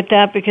never forget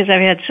that, because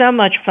I've had so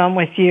much fun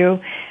with you.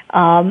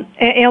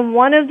 And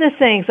one of the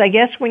things, I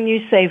guess when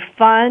you say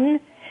fun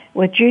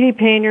with Judy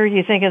Painter,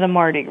 you think of the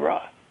Mardi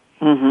Gras.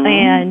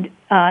 And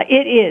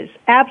it is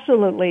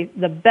absolutely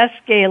the best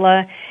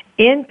gala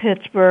in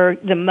Pittsburgh,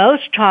 the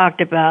most talked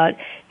about,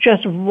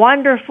 just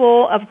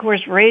wonderful, of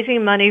course,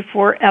 raising money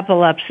for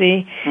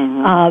epilepsy.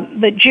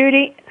 But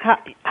Judy,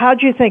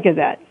 how'd you think of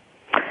that?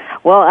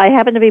 Well, I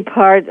happened to be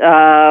part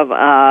of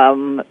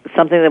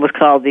something that was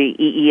called the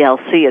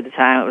EELC at the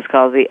time. It was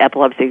called the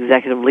Epilepsy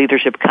Executive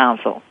Leadership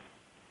Council.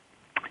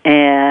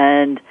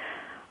 And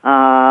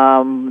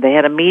they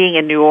had a meeting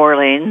in New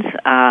Orleans,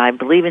 I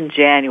believe in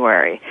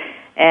January.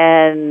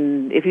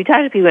 And if you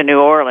talk to people in New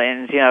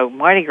Orleans,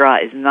 Mardi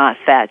Gras is not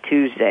Fat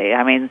Tuesday.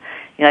 I mean,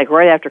 like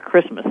right after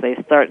Christmas, they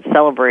start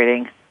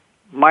celebrating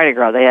Mardi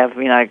Gras. They have,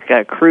 like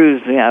a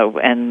cruise,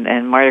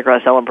 and Mardi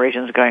Gras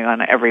celebrations going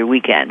on every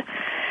weekend.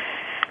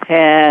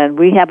 And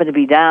we happened to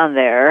be down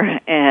there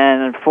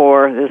and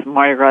for this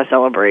Mardi Gras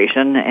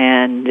celebration,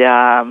 and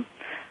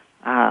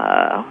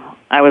I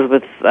was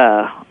with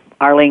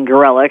Arlene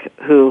Gorelick,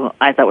 who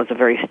I thought was a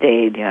very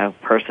staid,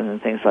 person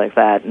and things like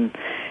that. And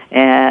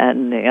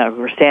we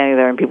were standing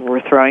there, and people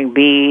were throwing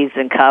beads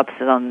and cups,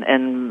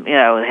 and they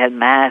had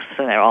masks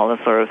and all this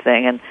sort of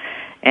thing.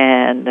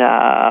 And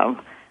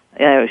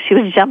she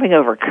was jumping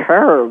over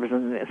curbs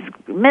and,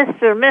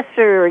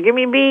 Mister, give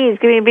me beads.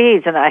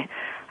 And I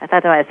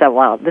thought to myself,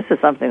 wow, this is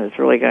something that's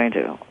really going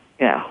to,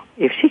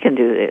 if she can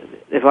do it,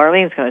 if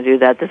Arlene's going to do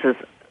that, this is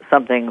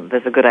something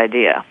that's a good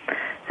idea.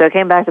 So I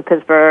came back to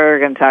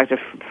Pittsburgh and talked to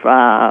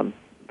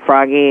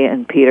Froggy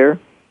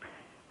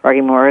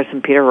Morris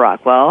and Peter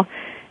Rockwell,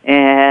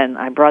 and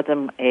I brought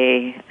them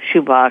a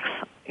shoebox,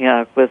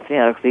 with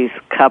these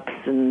cups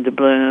and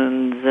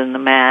doubloons and the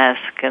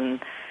mask, and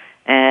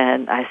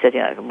I said,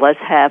 let's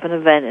have an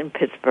event in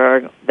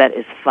Pittsburgh that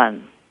is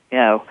fun.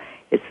 There's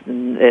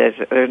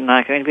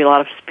not going to be a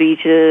lot of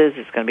speeches.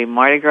 It's going to be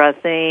Mardi Gras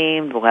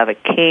themed. We'll have a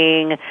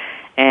king,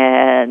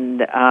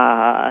 and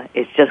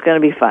it's just going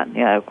to be fun.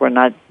 We're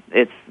not.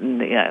 It's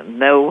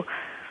no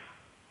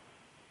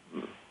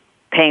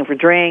paying for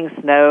drinks,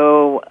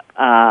 no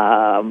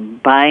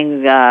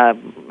buying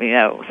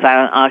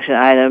silent auction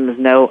items,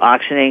 no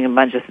auctioning a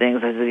bunch of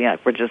things. I said,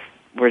 we're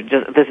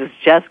just this is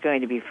just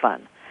going to be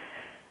fun.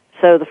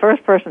 So the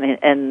first person,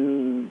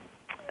 and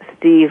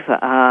Steve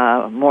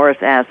Morris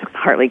asked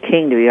Hartley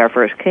King to be our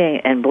first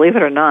king, and believe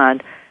it or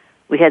not,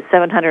 we had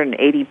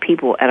 780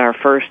 people at our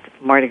first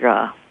Mardi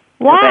Gras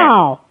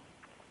Wow.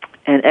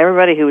 event. And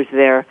everybody who was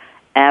there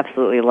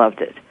absolutely loved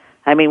it.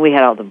 I mean, we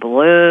had all the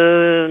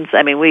balloons.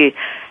 I mean, we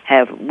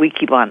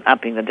keep on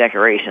upping the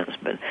decorations,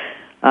 but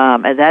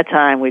at that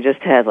time we just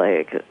had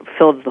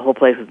filled the whole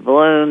place with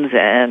balloons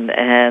and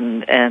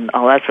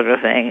all that sort of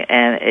thing,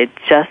 and it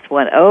just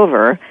went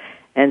over.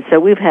 And so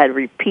we've had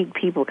repeat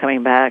people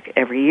coming back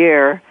every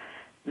year.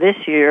 This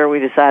year we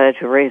decided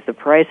to raise the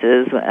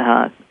prices,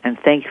 and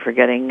thank you for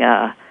getting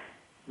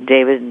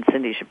David and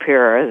Cindy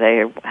Shapiro.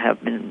 They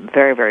have been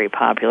very, very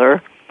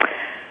popular.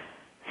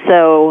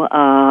 So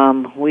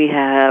we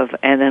have,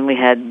 and then we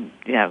had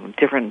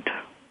different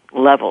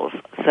levels.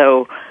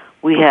 So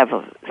we have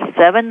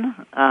 7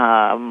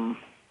 $15,000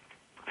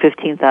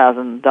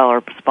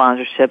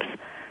 sponsorships,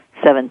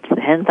 7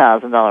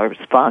 $10,000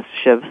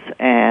 sponsorships,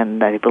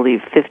 and I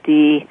believe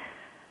 50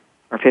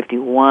 or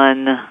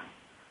 51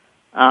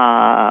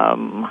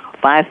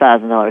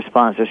 $5,000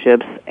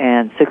 sponsorships,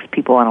 and 6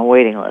 people on a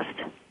waiting list.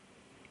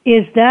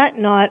 Is that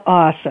not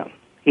awesome?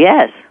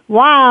 Yes.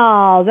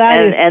 Wow,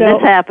 and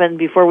this happened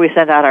before we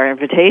sent out our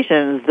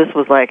invitations. This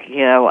was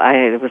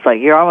it was like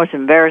you're almost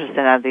embarrassed to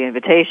send out the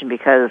invitation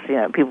because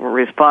people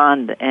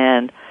respond.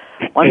 And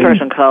one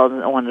person called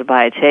and wanted to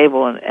buy a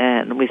table,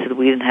 and we said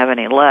we didn't have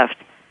any left.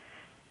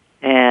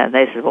 And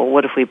they said, well,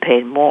 what if we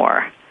paid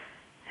more?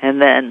 And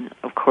then,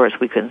 of course,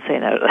 we couldn't say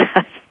no to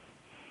that.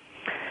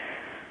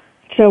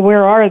 So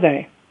where are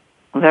they?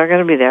 Well, they're going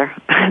to be there.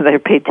 They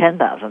paid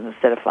 $10,000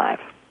 instead of $5,000.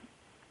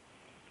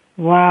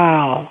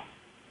 Wow.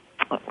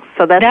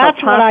 So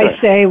that's what I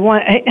say.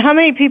 How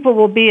many people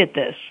will be at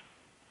this?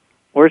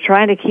 We're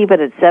trying to keep it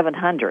at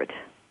 700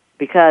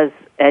 because,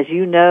 as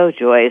you know,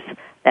 Joyce,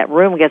 that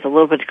room gets a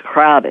little bit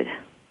crowded.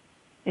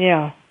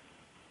 Yeah.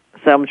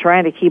 So I'm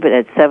trying to keep it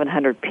at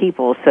 700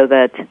 people so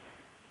that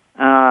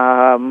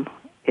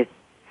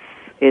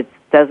it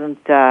doesn't,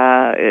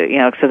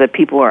 so that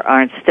people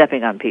aren't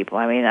stepping on people.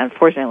 I mean,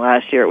 unfortunately,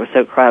 last year it was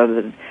so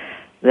crowded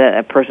that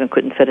a person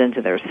couldn't fit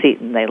into their seat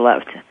and they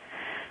left.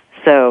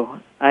 So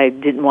I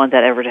didn't want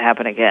that ever to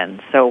happen again.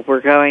 So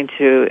we're going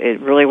to,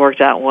 it really worked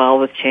out well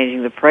with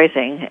changing the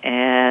pricing,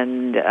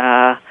 and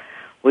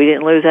we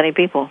didn't lose any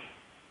people.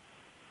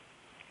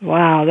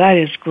 Wow, that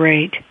is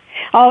great.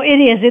 Oh, it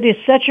is. It is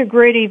such a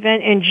great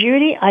event. And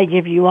Judy, I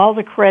give you all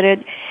the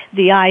credit.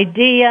 The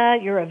idea,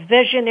 you're a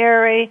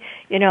visionary.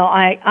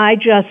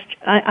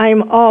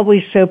 I'm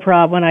always so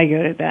proud when I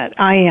go to that.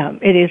 I am.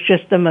 It is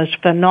just the most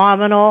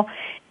phenomenal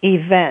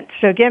event.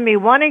 So give me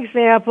one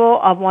example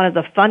of one of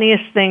the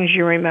funniest things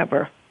you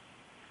remember.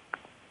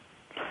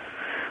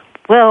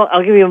 Well,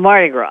 I'll give you a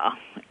Mardi Gras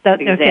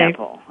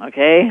example,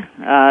 okay?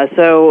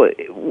 So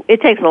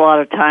it takes a lot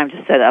of time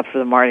to set up for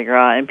the Mardi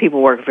Gras, and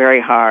people work very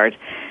hard.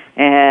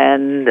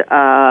 And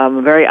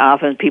very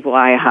often people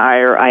I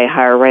hire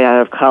right out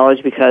of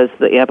college because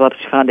the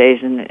Epilepsy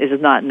Foundation is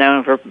not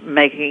known for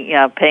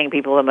paying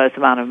people the most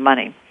amount of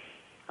money,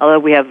 although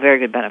we have very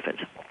good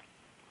benefits.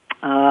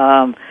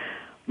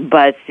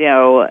 But,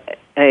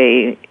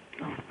 a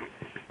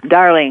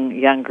darling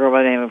young girl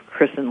by the name of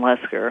Kristen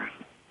Lesker,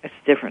 it's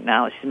different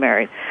now, she's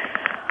married,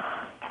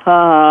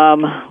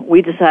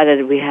 we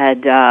decided we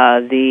had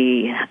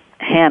the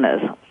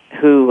Hannahs,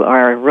 who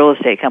are a real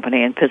estate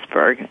company in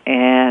Pittsburgh,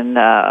 and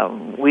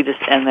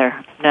and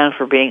they're known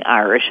for being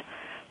Irish.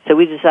 So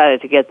we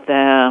decided to get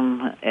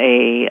them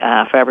a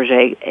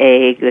Fabergé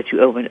egg that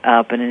you opened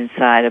up, and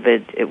inside of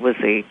it was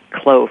a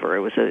clover.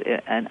 It was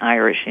an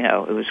Irish,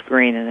 it was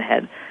green and it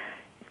had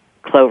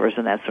clovers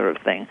and that sort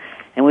of thing.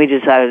 And we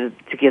decided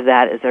to give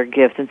that as their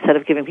gift. Instead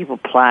of giving people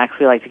plaques,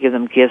 we like to give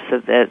them gifts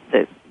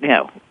that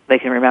they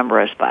can remember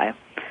us by.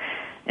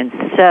 And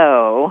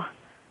so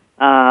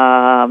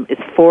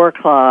it's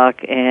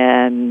 4:00,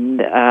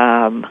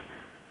 and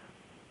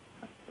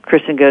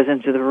Kristen goes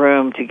into the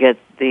room to get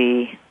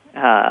the.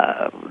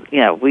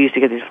 We used to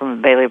get these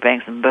from Bailey,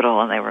 Banks and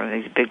Biddle, and they were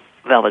in these big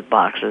velvet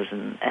boxes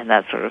and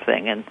that sort of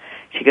thing. And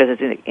she goes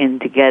in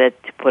to get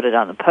it, to put it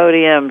on the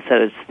podium, so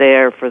it's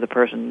there for the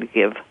person to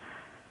give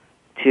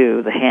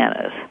to the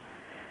Hannahs.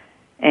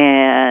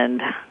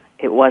 And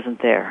it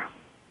wasn't there.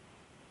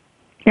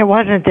 It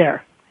wasn't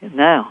there.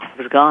 No, it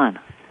was gone.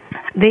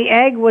 The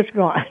egg was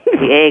gone.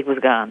 The egg was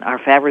gone. Our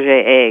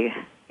Fabergé egg,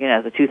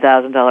 the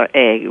 $2,000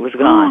 egg, it was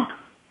gone.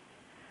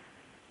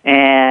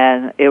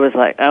 And it was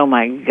like, oh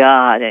my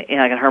God!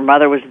 And her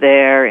mother was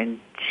there, and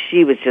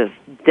she was just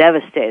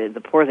devastated.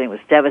 The poor thing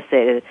was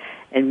devastated.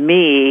 And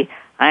me,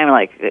 I'm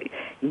like,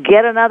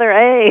 get another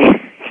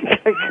egg.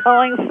 They're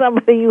calling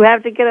somebody, you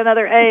have to get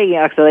another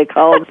egg. So they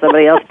called,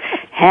 somebody else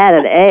had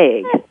an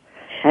egg.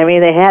 I mean,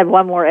 they had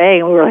one more egg,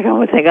 and we were like, oh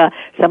my God,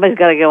 somebody's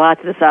got to go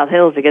out to the South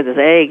Hills to get this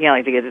egg,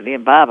 to get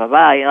it, blah, blah,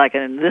 blah.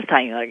 And this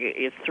time,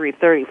 it's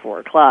 3:30,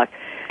 4:00.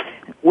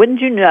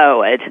 Wouldn't you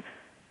know it?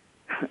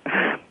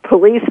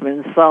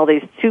 Policemen saw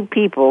these two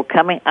people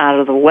coming out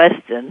of the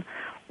Westin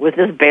with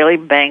this Bailey,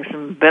 Banks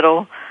and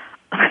Biddle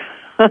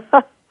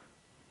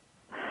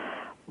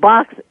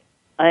box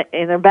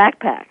in their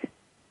backpack.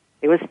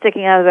 It was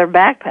sticking out of their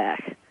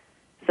backpack.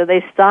 So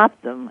they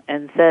stopped them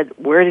and said,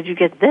 where did you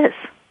get this?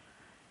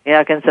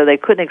 And so they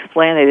couldn't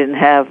explain. They didn't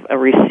have a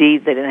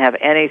receipt. They didn't have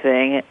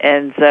anything.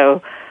 And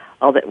so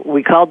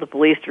we called the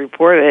police to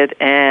report it,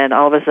 and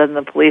all of a sudden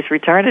the police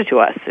returned it to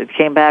us. It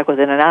came back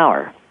within an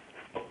hour.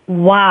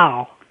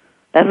 Wow.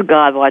 That's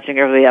God watching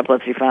over the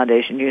Epilepsy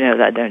Foundation. You know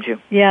that, don't you?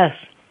 Yes.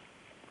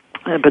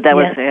 But that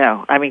was,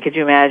 could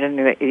you imagine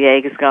the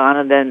egg is gone,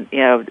 and then,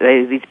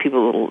 these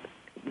people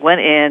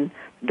went in,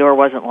 the door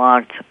wasn't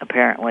locked,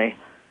 apparently,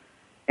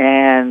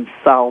 and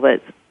solved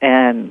it,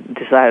 and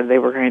decided they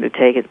were going to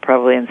take it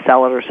probably and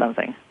sell it or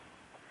something.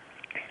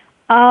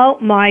 Oh,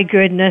 my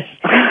goodness.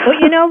 Well,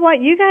 you know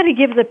what? You got to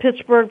give the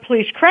Pittsburgh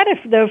police credit,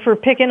 though, for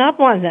picking up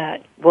on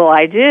that. Well,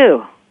 I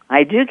do.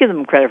 I do give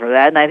them credit for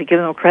that, and I give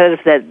them credit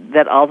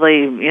that all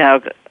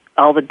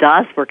the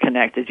dots were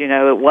connected.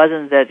 It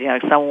wasn't that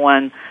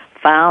someone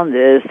found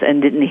this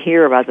and didn't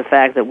hear about the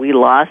fact that we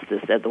lost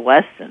this at the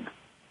Westin.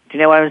 Do you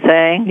know what I'm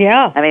saying?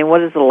 Yeah. I mean,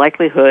 what is the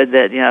likelihood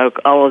that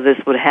all of this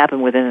would happen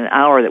within an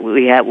hour, that we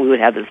would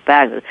have this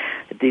back, that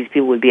these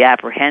people would be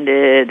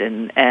apprehended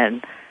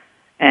and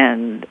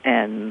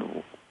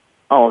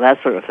all of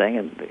that sort of thing,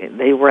 and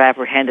they were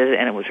apprehended,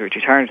 and it was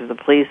returned to the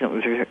police, and it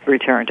was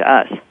returned to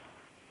us.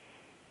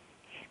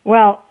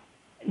 Well,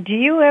 do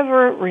you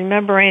ever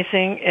remember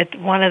anything at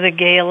one of the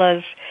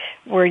galas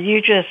where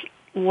you just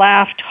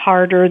laughed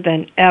harder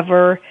than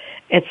ever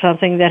at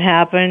something that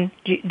happened?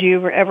 Do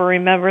you ever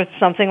remember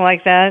something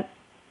like that?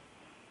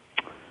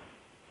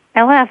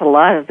 I laugh a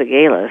lot at the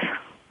galas.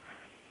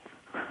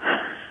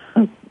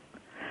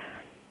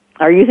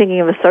 Are you thinking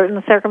of a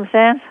certain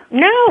circumstance?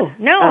 No,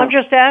 I'm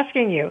just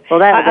asking you.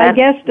 Well, I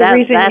guess the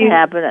reason that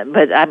happened,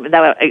 but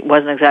it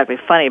wasn't exactly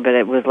funny, but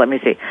it was, let me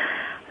see,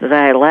 that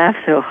I laughed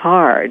so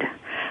hard.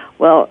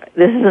 Well,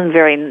 this isn't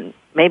very,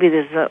 maybe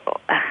this is,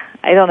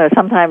 I don't know,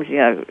 sometimes, you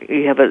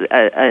have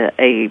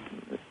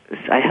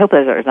I hope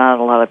there's not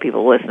a lot of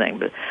people listening,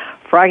 but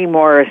Froggy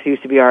Morris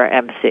used to be our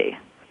MC,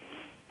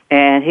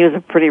 and he was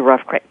a pretty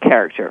rough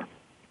character.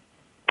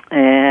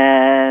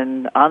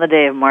 And on the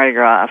day of Mardi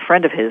Gras, a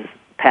friend of his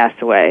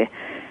passed away,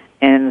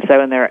 and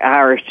so in their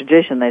Irish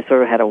tradition, they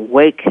sort of had a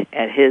wake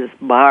at his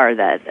bar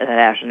that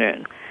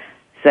afternoon.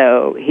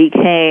 So he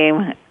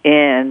came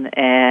in,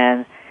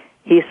 and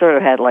he sort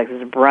of had like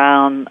this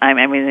brown,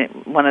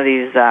 one of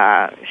these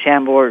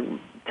Chambord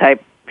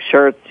type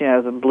shirts,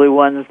 the blue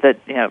ones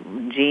that,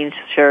 jean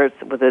shirts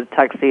with a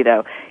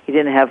tuxedo. He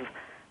didn't have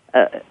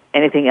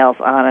anything else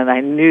on, and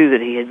I knew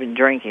that he had been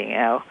drinking,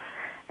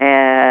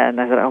 And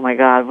I thought, oh my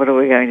God, what are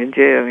we going to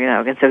do,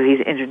 And so he's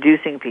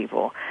introducing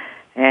people.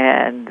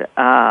 And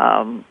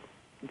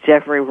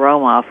Jeffrey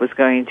Romoff was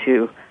going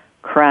to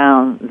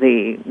crown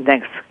the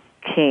next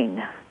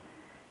king.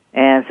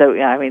 And so,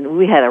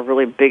 we had a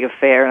really big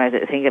affair, and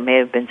I think it may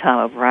have been Tom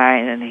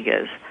O'Brien, and he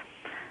goes,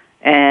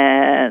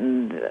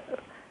 and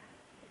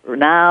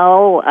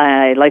now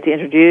I'd like to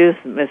introduce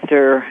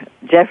Mr.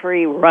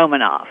 Jeffrey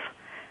Romanoff.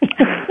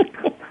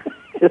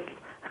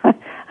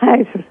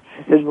 I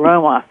said,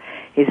 Romoff.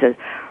 He says,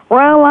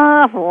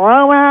 Romoff,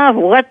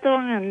 what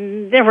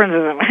the difference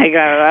is it? I go,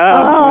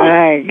 oh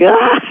my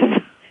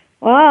God.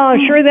 Well, I'm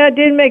sure that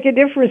did make a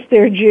difference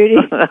there, Judy.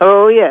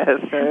 Oh, yes.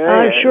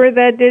 I'm sure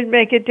that did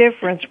make a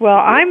difference. Well,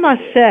 I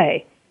must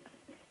say,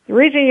 The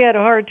reason you had a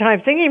hard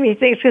time thinking of me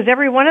things is because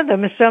every one of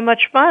them is so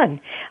much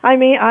fun. I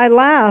mean, I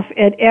laugh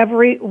at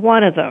every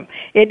one of them.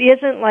 It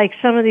isn't like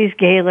some of these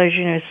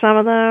galas, some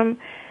of them,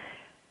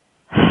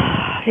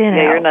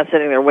 Yeah, you're not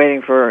sitting there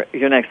waiting for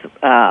your next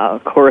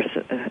course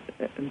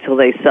until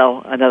they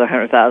sell another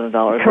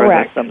 $100,000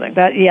 worth of something.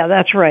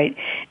 That's right.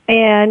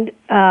 And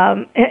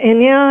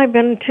I've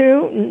been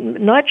to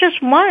not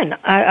just one.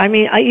 I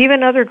mean,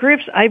 even other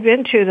groups, I've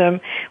been to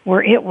them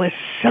where it was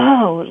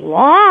so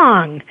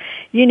long,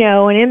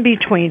 and in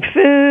between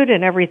food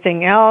and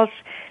everything else.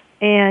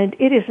 And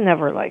it is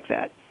never like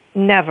that.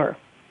 Never.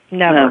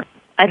 No.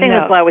 I think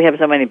that's why we have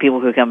so many people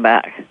who come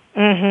back.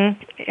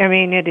 Mm-hmm. I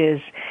mean, it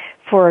is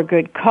for a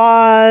good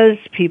cause.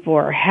 People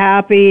are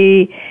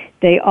happy.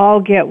 They all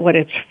get what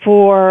it's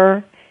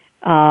for.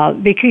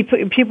 Because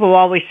people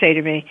always say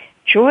to me,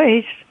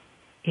 Joyce,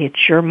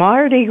 it's your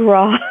Mardi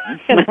Gras.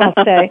 And I'll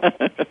say,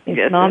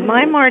 it's not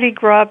my Mardi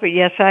Gras, but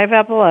yes, I have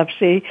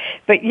epilepsy.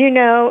 But,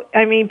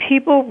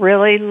 people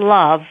really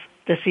love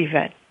this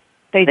event.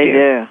 They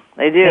do.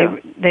 They do.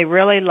 They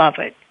really love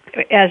it,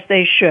 as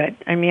they should.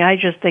 I mean, I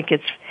think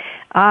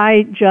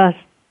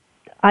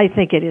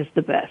it is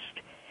the best.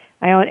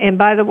 And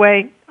by the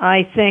way,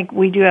 I think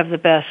we do have the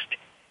best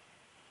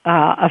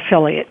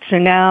affiliate. So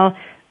now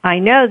I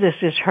know this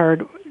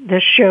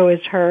show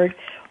is heard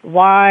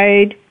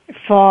wide,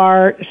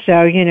 far, so,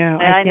 I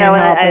know,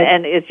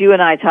 and it's you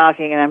and I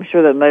talking, and I'm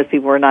sure that most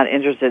people are not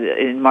interested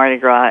in Mardi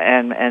Gras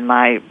and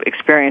my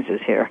experiences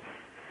here.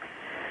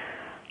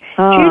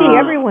 Judy,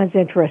 everyone's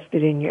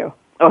interested in you.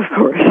 Of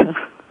course.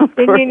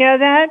 Didn't you know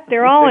that?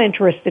 They're all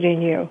interested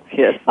in you.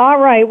 Yes. All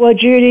right. Well,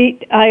 Judy,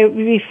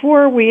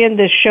 before we end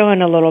this show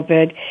in a little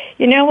bit,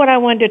 what I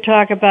wanted to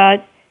talk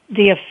about?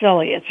 The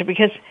affiliates.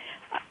 Because,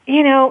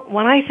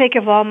 when I think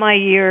of all my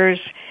years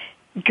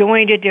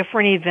going to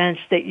different events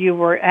that you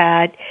were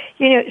at,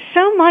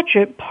 so much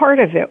part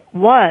of it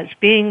was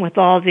being with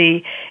all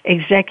the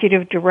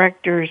executive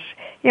directors.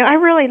 I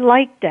really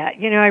liked that.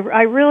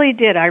 I really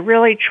did. I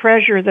really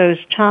treasure those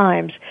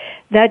times.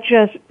 That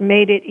just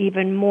made it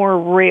even more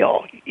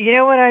real. You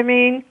know what I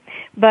mean?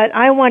 But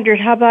I wondered,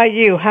 how about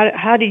you?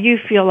 How do you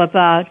feel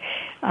about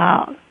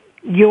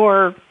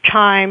your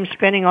time,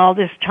 spending all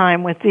this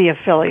time with the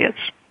affiliates?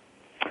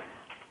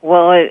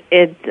 Well,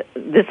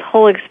 this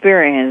whole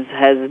experience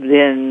has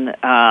been,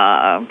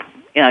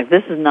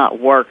 this is not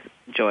work,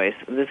 Joyce.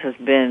 This has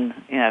been,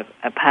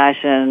 a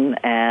passion,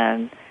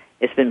 and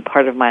it's been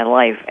part of my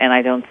life, and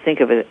I don't think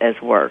of it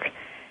as work.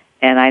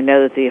 And I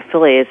know that the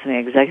affiliates and the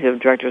executive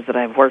directors that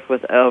I've worked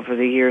with over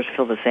the years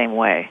feel the same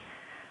way.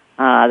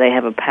 They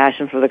have a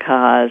passion for the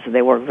cause.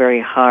 They work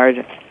very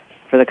hard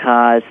for the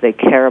cause. They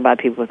care about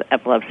people with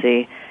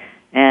epilepsy.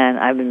 And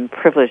I've been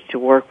privileged to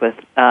work with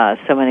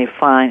so many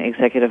fine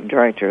executive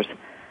directors.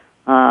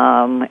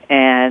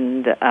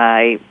 And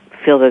I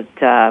feel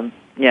that,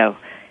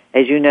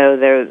 as you know,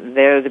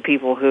 they're the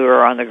people who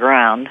are on the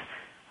ground,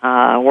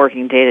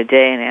 working day to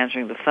day and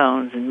answering the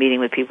phones and meeting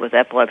with people with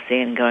epilepsy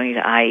and going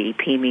to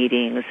IEP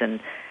meetings and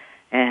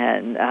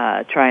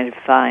trying to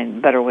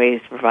find better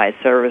ways to provide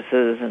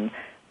services and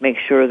make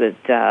sure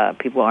that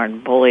people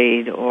aren't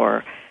bullied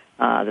or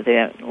that they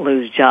don't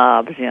lose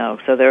jobs,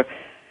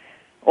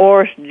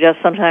 or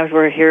just sometimes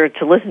we're here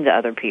to listen to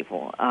other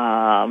people.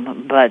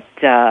 But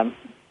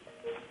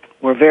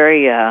we're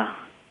very,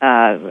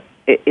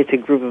 it's a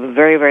group of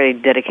very, very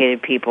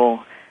dedicated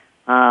people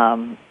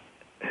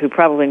who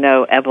probably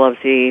know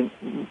epilepsy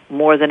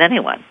more than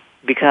anyone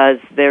because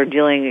they're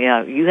dealing,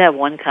 you have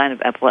one kind of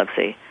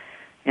epilepsy.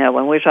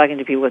 When we're talking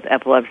to people with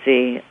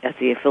epilepsy at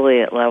the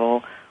affiliate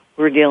level,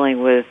 we're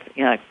dealing with,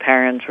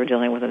 parents, we're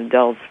dealing with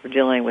adults, we're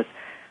dealing with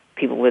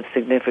people with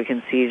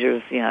significant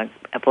seizures.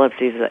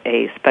 Epilepsy is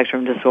a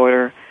spectrum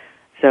disorder,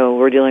 so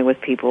we're dealing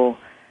with people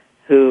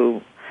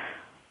who,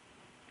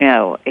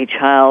 a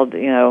child,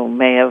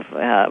 may have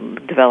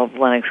developed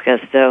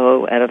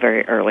Lennox-Gastaut at a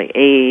very early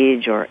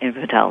age or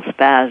infantile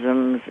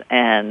spasms,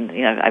 and,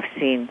 I've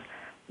seen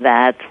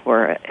that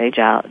where a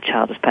child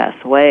has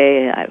passed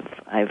away.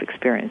 I've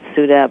experienced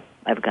SUDEP.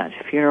 I've gone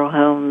to funeral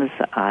homes.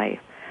 I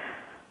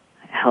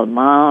held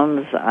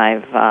moms.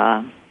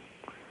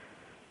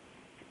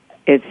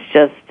 It's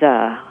just,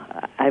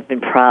 I've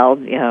been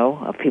proud,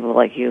 of people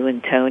like you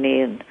and Tony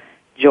and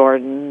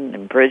Jordan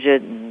and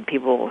Bridget and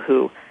people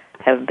who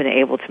have been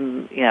able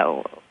to,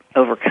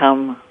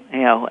 overcome,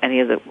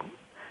 any of the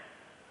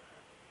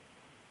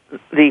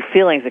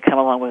feelings that come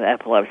along with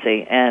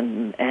epilepsy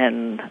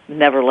and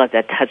never let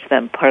that touch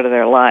them part of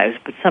their lives.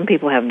 But some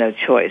people have no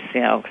choice,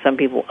 Some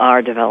people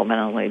are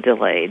developmentally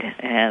delayed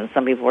and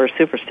some people are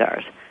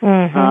superstars.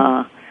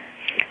 Mm-hmm.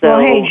 Well,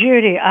 hey,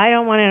 Judy, I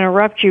don't want to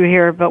interrupt you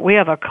here, but we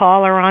have a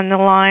caller on the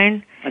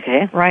line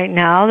right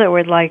now that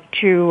would like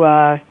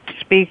to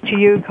speak to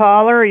you.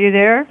 Caller, are you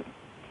there?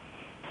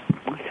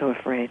 I'm so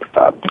afraid.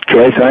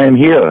 Joyce, I am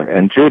here.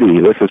 And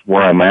Judy, this is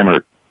Warren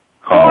Lammert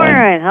calling.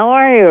 Warren, how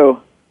are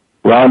you?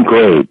 Well, I'm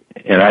great.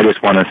 And I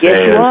just want to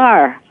say, yes, you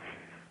are.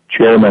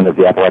 Chairman of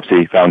the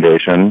Epilepsy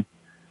Foundation,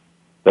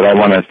 that I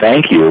want to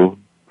thank you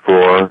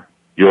for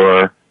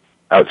your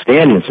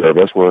outstanding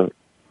service.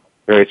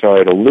 very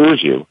sorry to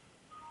lose you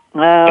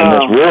in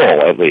this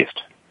role, at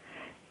least.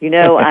 You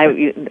know,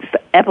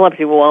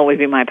 epilepsy will always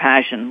be my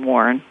passion,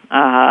 Warren.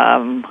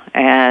 And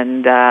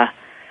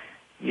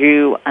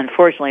you,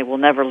 unfortunately, will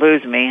never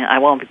lose me. I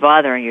won't be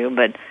bothering you,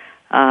 but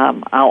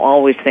I'll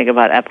always think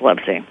about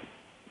epilepsy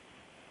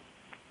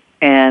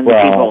and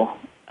the people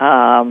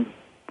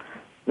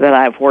that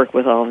I've worked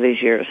with all of these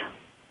years.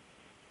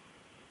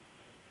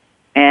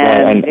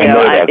 And you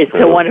know, it's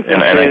so wonderful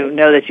to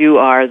know that you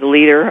are the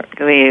leader,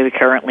 the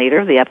current leader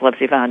of the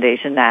Epilepsy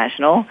Foundation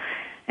National,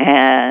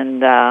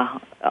 and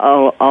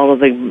all of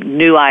the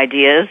new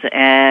ideas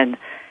and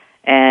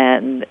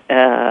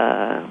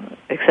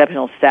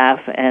exceptional staff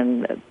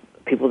and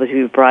people that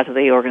you've brought to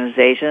the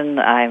organization.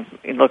 I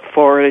look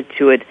forward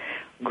to it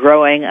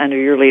growing under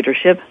your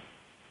leadership.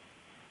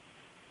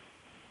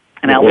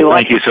 And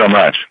thank you so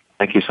much.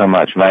 Thank you so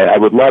much. And I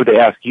would love to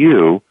ask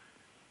you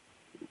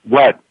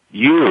what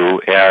you,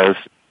 as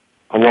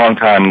a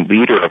longtime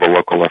leader of a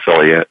local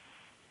affiliate,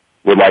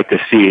 would like to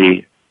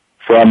see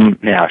from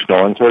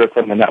national and sort of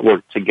from the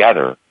network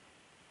together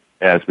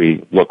as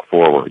we look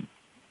forward.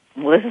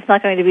 Well, this is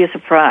not going to be a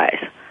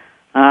surprise.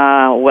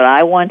 What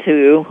I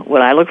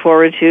look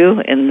forward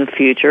to in the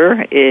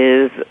future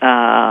is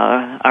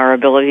our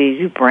ability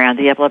to brand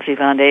the Epilepsy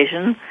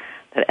Foundation,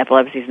 that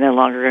epilepsy is no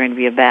longer going to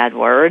be a bad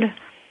word,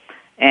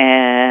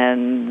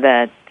 and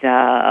that,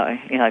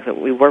 that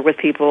we work with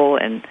people,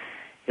 and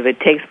if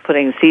it takes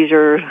putting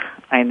seizures,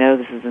 I know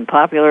this isn't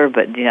popular,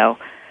 but,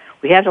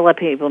 we have to let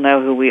people know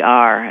who we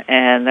are.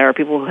 And there are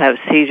people who have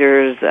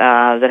seizures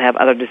that have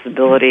other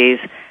disabilities,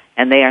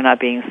 and they are not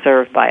being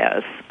served by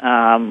us.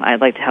 I'd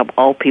like to help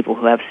all people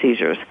who have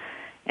seizures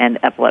and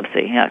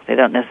epilepsy. They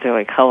don't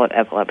necessarily call it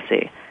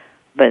epilepsy.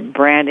 But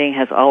branding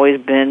has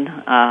always been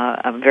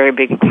a very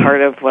big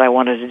part of what I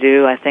wanted to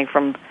do. I think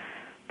from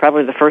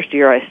probably the first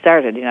year I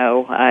started,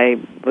 I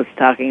was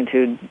talking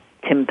to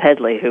Tim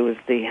Pedley, who was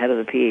the head of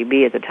the PAB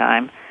at the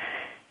time,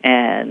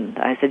 and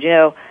I said,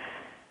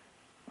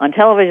 on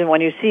television,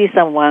 when you see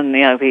someone,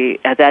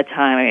 at that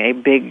time, a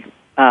big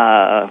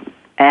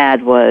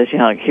ad was,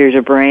 here's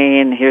your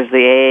brain, here's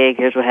the egg,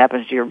 here's what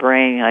happens to your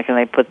brain, and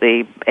they put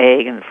the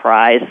egg and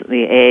fries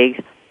the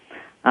egg.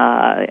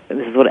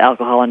 This is what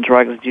alcohol and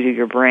drugs do to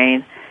your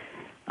brain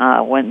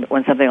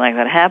when something like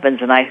that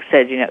happens. And I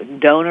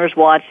said, donors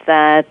watch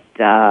that,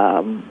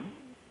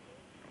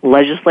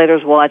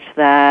 legislators watch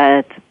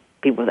that,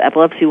 people with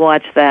epilepsy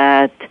watch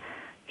that,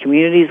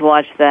 communities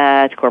watch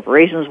that,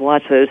 corporations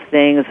watch those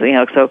things.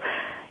 So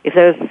if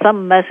there's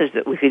some message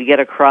that we could get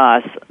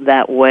across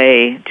that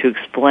way to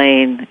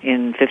explain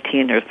in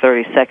 15 or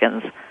 30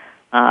 seconds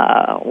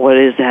what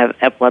it is to have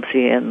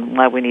epilepsy and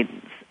why we need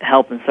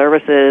help and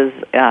services,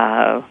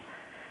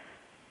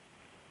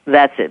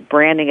 that's it.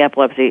 Branding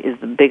epilepsy is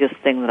the biggest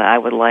thing that I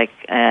would like,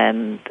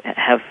 and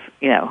have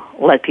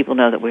let people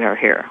know that we are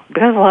here,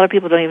 because a lot of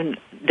people don't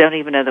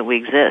even know that we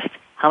exist.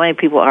 How many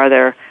people are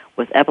there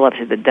with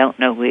epilepsy that don't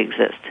know we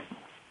exist?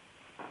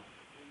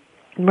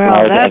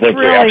 Well, I think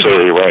you're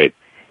absolutely right.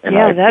 And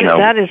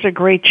that is a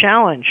great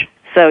challenge.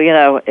 So,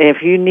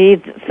 if you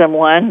need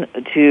someone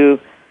to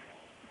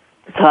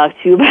talk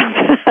to you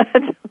about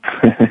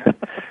that.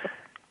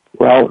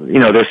 Well,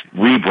 this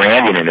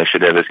rebranding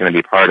initiative is going to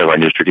be part of our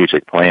new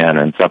strategic plan,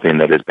 and something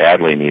that is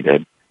badly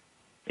needed.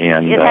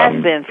 And it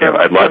has been.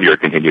 I'd love your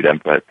continued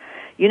input.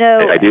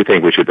 I do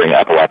think we should bring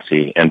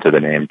epilepsy into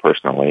the name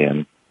personally,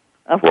 and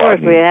of course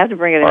we have to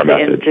bring it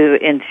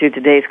into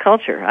today's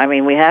culture. I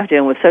mean, we have to,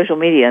 and with social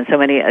media and so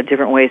many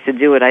different ways to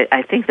do it,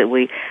 I think that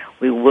we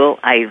will.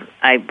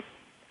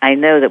 I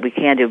know that we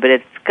can do, but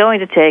it's going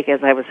to take,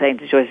 as I was saying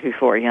to Joyce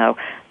before, no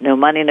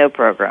money, no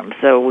program.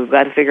 So we've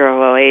got to figure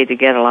out a way to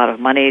get a lot of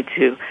money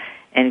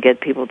and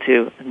get people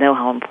to know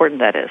how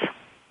important that is.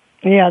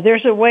 Yeah,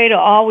 there's a way to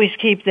always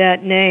keep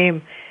that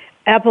name,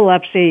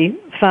 Epilepsy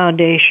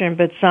Foundation,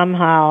 but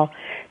somehow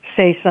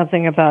say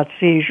something about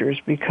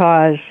seizures,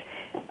 because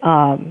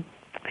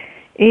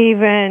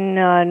even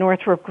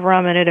Northrop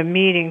Grumman at a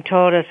meeting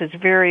told us it's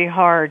very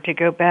hard to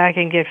go back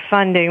and get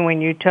funding when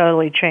you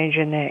totally change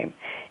a name.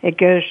 It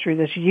goes through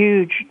this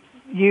huge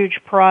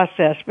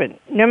process, but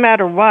no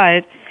matter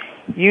what,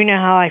 you know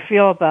how I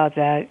feel about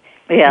that.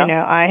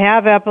 Yeah. I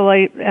have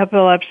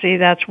epilepsy,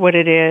 that's what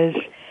it is.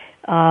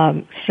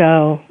 But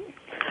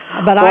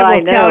I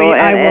will tell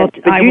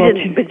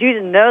you, but you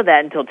didn't know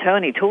that until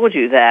Tony told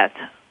you that.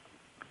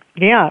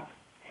 Yeah.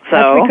 So,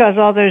 that's because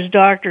all those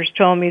doctors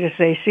told me to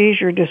say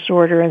seizure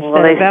disorder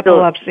instead of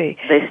epilepsy.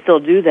 They still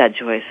do that,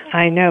 Joyce.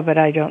 I know, but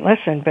I don't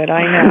listen, but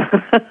I know.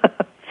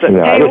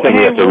 I don't think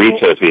we have to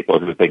reach those people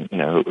who think,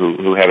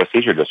 who have a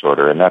seizure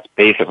disorder, and that's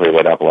basically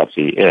what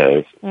epilepsy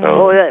is.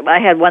 So. Well, I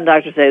had one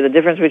doctor say the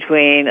difference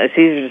between a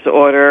seizure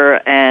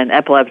disorder and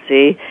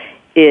epilepsy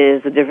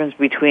is the difference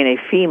between a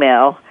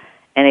female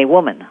and a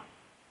woman.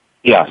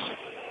 Yes.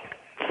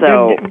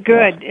 So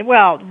good.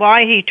 Well,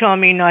 why he told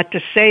me not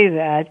to say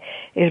that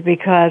is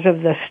because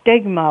of the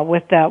stigma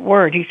with that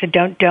word. He said,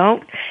 "Don't tell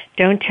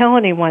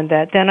anyone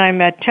that." Then I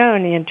met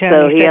Tony, and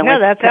Tony said, "No,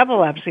 that's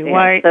epilepsy." Yeah,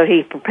 why? So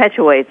he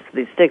perpetuates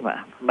the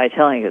stigma by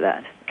telling you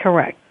that.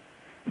 Correct.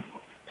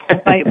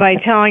 by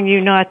telling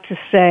you not to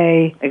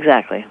say.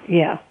 Exactly.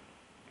 Yeah.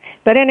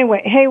 But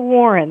anyway, hey,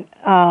 Warren,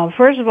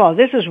 first of all,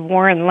 this is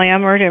Warren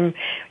Lambert, and,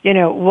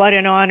 what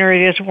an honor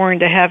it is, Warren,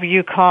 to have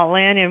you call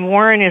in. And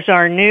Warren is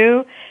our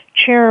new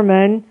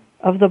chairman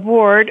of the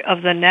board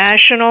of the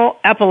National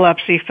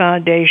Epilepsy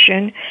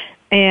Foundation,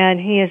 and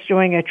he is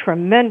doing a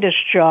tremendous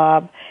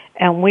job,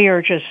 and we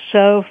are just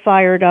so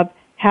fired up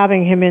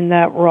having him in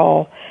that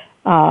role.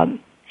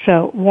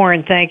 So,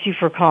 Warren, thank you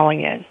for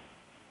calling in.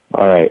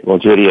 All right. Well,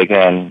 Judy,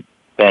 again,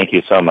 thank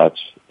you so much,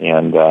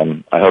 and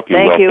I hope you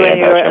will. Thank you,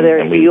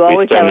 and you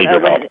always have an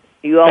open.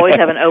 You always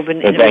have an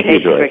open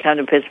invitation to come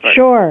to Pittsburgh.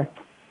 Sure.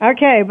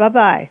 Okay.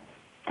 Bye-bye.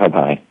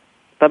 Bye-bye.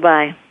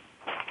 Bye-bye.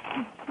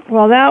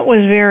 Well, that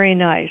was very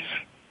nice.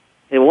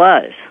 It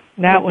was.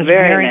 That was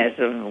very nice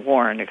of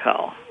Warren to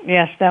call.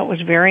 Yes, that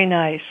was very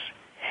nice.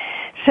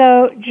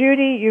 So,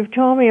 Judy, you've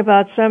told me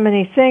about so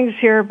many things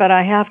here, but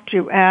I have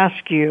to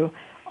ask you,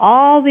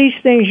 all these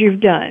things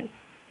you've done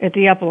at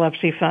the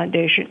Epilepsy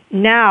Foundation,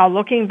 now,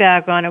 looking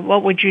back on it,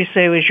 what would you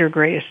say was your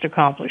greatest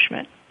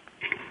accomplishment?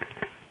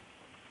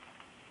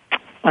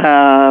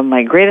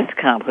 My greatest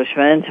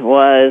accomplishment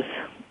was,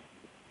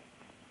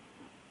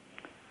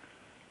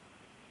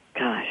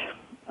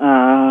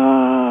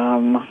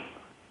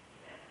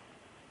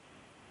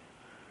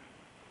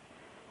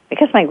 I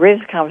guess my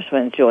greatest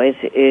accomplishment, Joyce,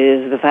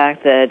 is the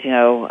fact that,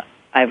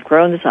 I've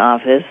grown this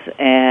office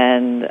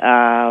and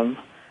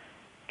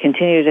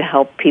continue to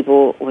help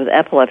people with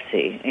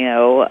epilepsy.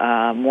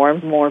 More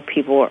and more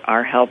people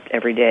are helped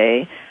every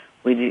day.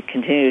 We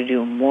continue to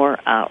do more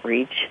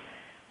outreach.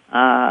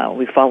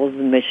 We follow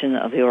the mission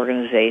of the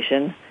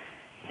organization.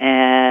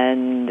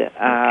 And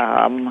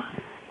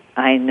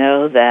I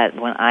know that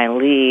when I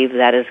leave,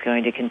 that is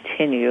going to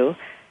continue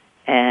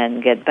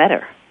and get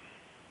better.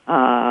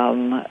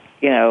 I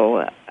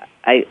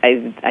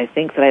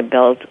think that I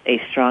built a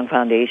strong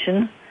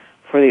foundation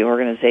for the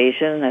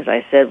organization. As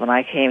I said, when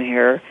I came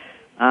here,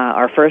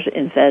 our first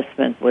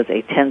investment was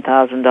a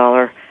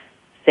 $10,000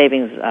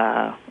 savings,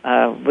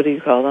 what do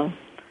you call them?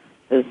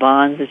 Those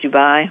bonds that you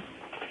buy?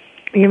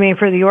 You mean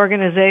for the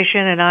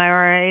organization, an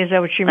IRA? Is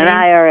that what you mean? An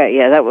IRA,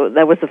 yeah. That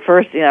was the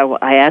first,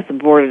 I asked the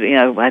board,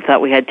 I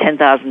thought we had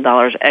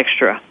 $10,000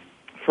 extra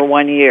for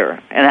 1 year,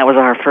 and that was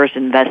our first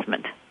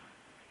investment.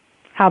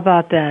 How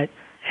about that?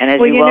 And as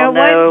you well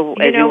know,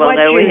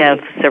 we have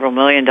several $1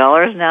 million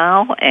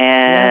now,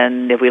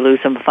 and if we lose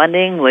some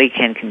funding, we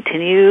can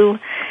continue.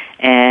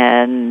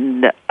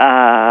 And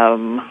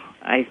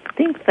I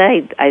think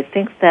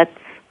that's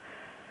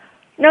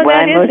no,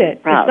 that is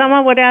it. If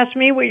someone would ask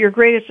me what your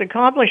greatest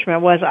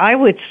accomplishment was, I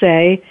would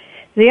say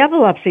the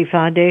Epilepsy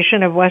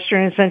Foundation of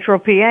Western and Central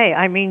PA.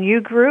 I mean,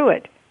 you grew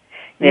it.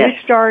 You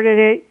started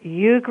it.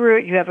 You grew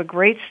it. You have a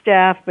great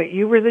staff, but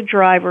you were the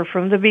driver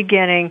from the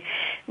beginning.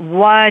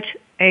 What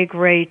a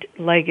great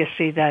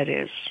legacy that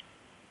is.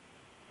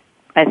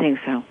 I think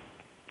so.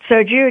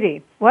 So,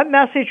 Judy, what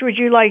message would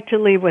you like to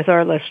leave with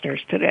our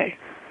listeners today?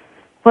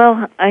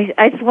 Well,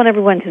 I just want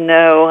everyone to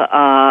know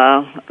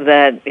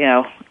that,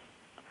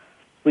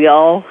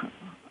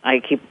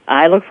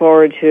 I look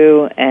forward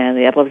to, and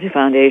the Epilepsy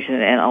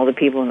Foundation and all the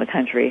people in the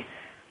country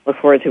look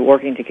forward to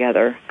working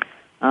together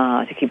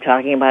to keep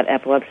talking about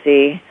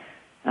epilepsy,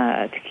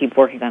 to keep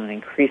working on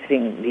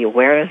increasing the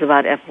awareness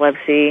about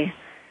epilepsy.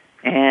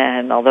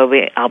 And although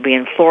I'll be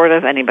in Florida,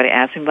 if anybody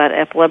asks me about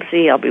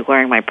epilepsy, I'll be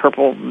wearing my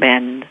purple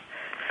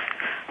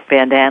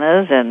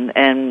bandanas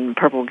and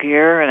purple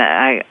gear,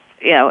 and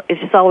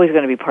it's just always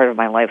going to be part of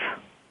my life.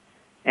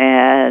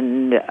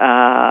 And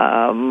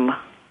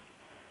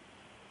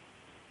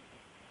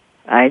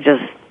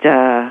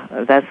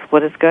that's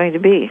what it's going to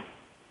be.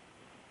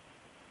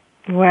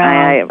 Well,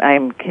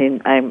 I'm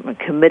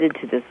committed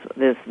to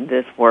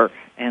this work,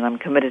 and I'm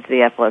committed to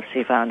the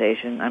Epilepsy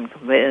Foundation. I'm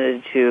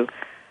committed to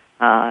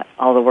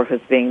all the work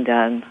that's being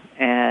done,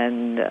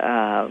 and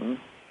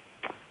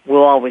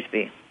will always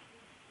be.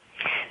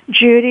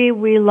 Judy,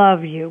 we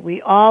love you.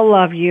 We all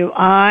love you.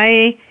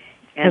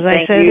 As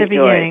I said at the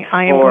beginning,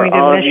 I am going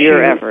to miss you.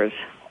 Your efforts.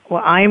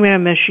 Well, I am going to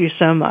miss you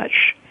so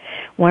much.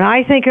 When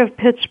I think of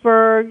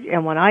Pittsburgh,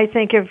 and when I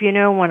think of,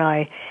 when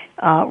I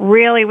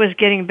really was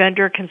getting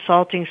Bender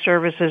Consulting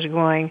Services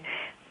going,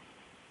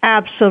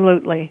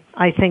 absolutely,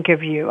 I think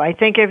of you. I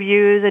think of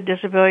you, the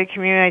disability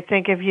community. I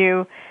think of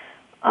you.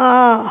 Oh,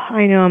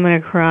 I know I'm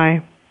going to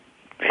cry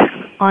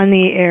on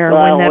the air.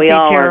 Well, Wouldn't that we be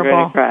all terrible? are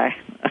going to cry.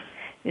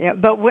 Yeah,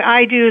 but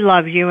I do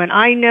love you, and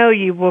I know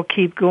you will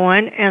keep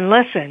going. And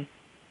listen,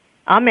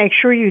 I'll make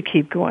sure you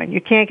keep going.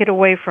 You can't get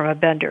away from a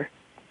Bender.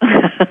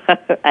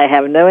 I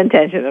have no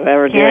intention of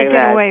ever doing that. Can't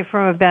get away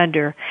from a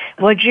Bender.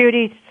 Well,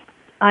 Judy,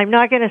 I'm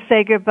not going to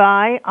say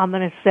goodbye. I'm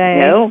going to say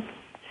no.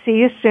 See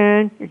you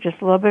soon. You're just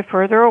a little bit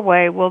further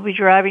away. We'll be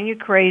driving you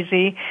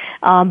crazy.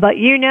 But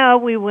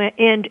we will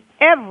end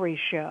every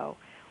show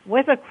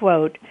with a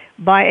quote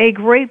by a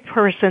great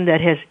person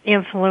that has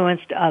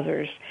influenced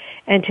others.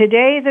 And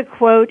today the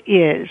quote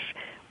is,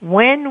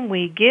 "When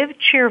we give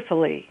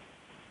cheerfully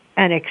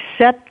and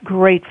accept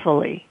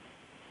gratefully,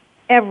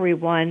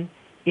 everyone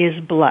is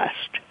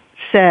blessed,"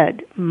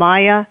 said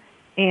Maya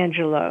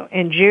Angelou.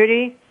 And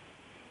Judy,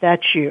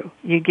 that's you.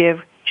 You give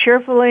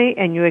cheerfully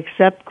and you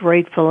accept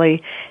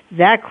gratefully.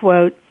 That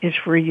quote is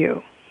for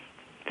you.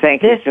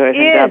 Thank you, Joyce,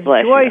 and God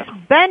bless you. Joyce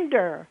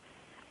Bender,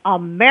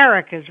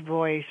 America's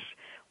Voice,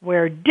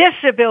 where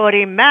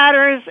disability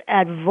matters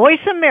at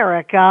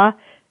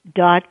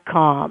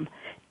voiceamerica.com.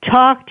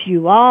 Talk to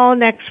you all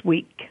next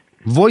week.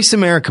 Voice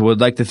America would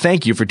like to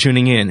thank you for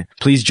tuning in.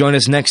 Please join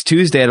us next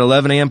Tuesday at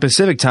 11 a.m.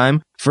 Pacific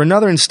Time for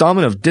another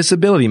installment of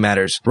Disability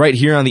Matters, right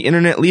here on the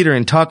Internet leader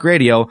in talk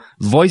radio,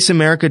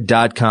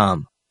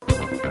 voiceamerica.com.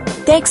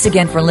 Thanks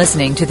again for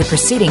listening to the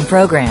preceding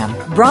program,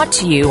 brought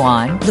to you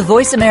on the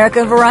Voice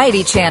America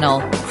Variety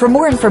Channel. For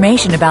more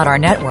information about our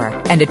network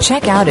and to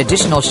check out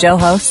additional show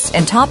hosts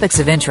and topics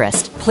of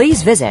interest,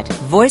 please visit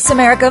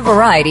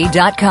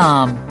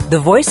voiceamericavariety.com. The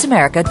Voice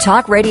America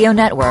Talk Radio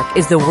Network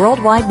is the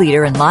worldwide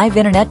leader in live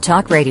Internet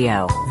talk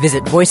radio.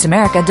 Visit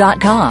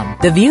voiceamerica.com.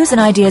 The views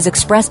and ideas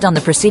expressed on the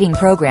preceding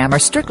program are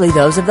strictly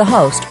those of the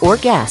host or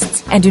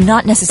guests and do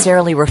not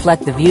necessarily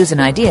reflect the views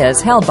and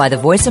ideas held by the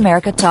Voice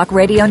America Talk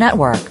Radio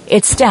Network,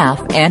 its staff,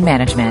 and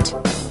management.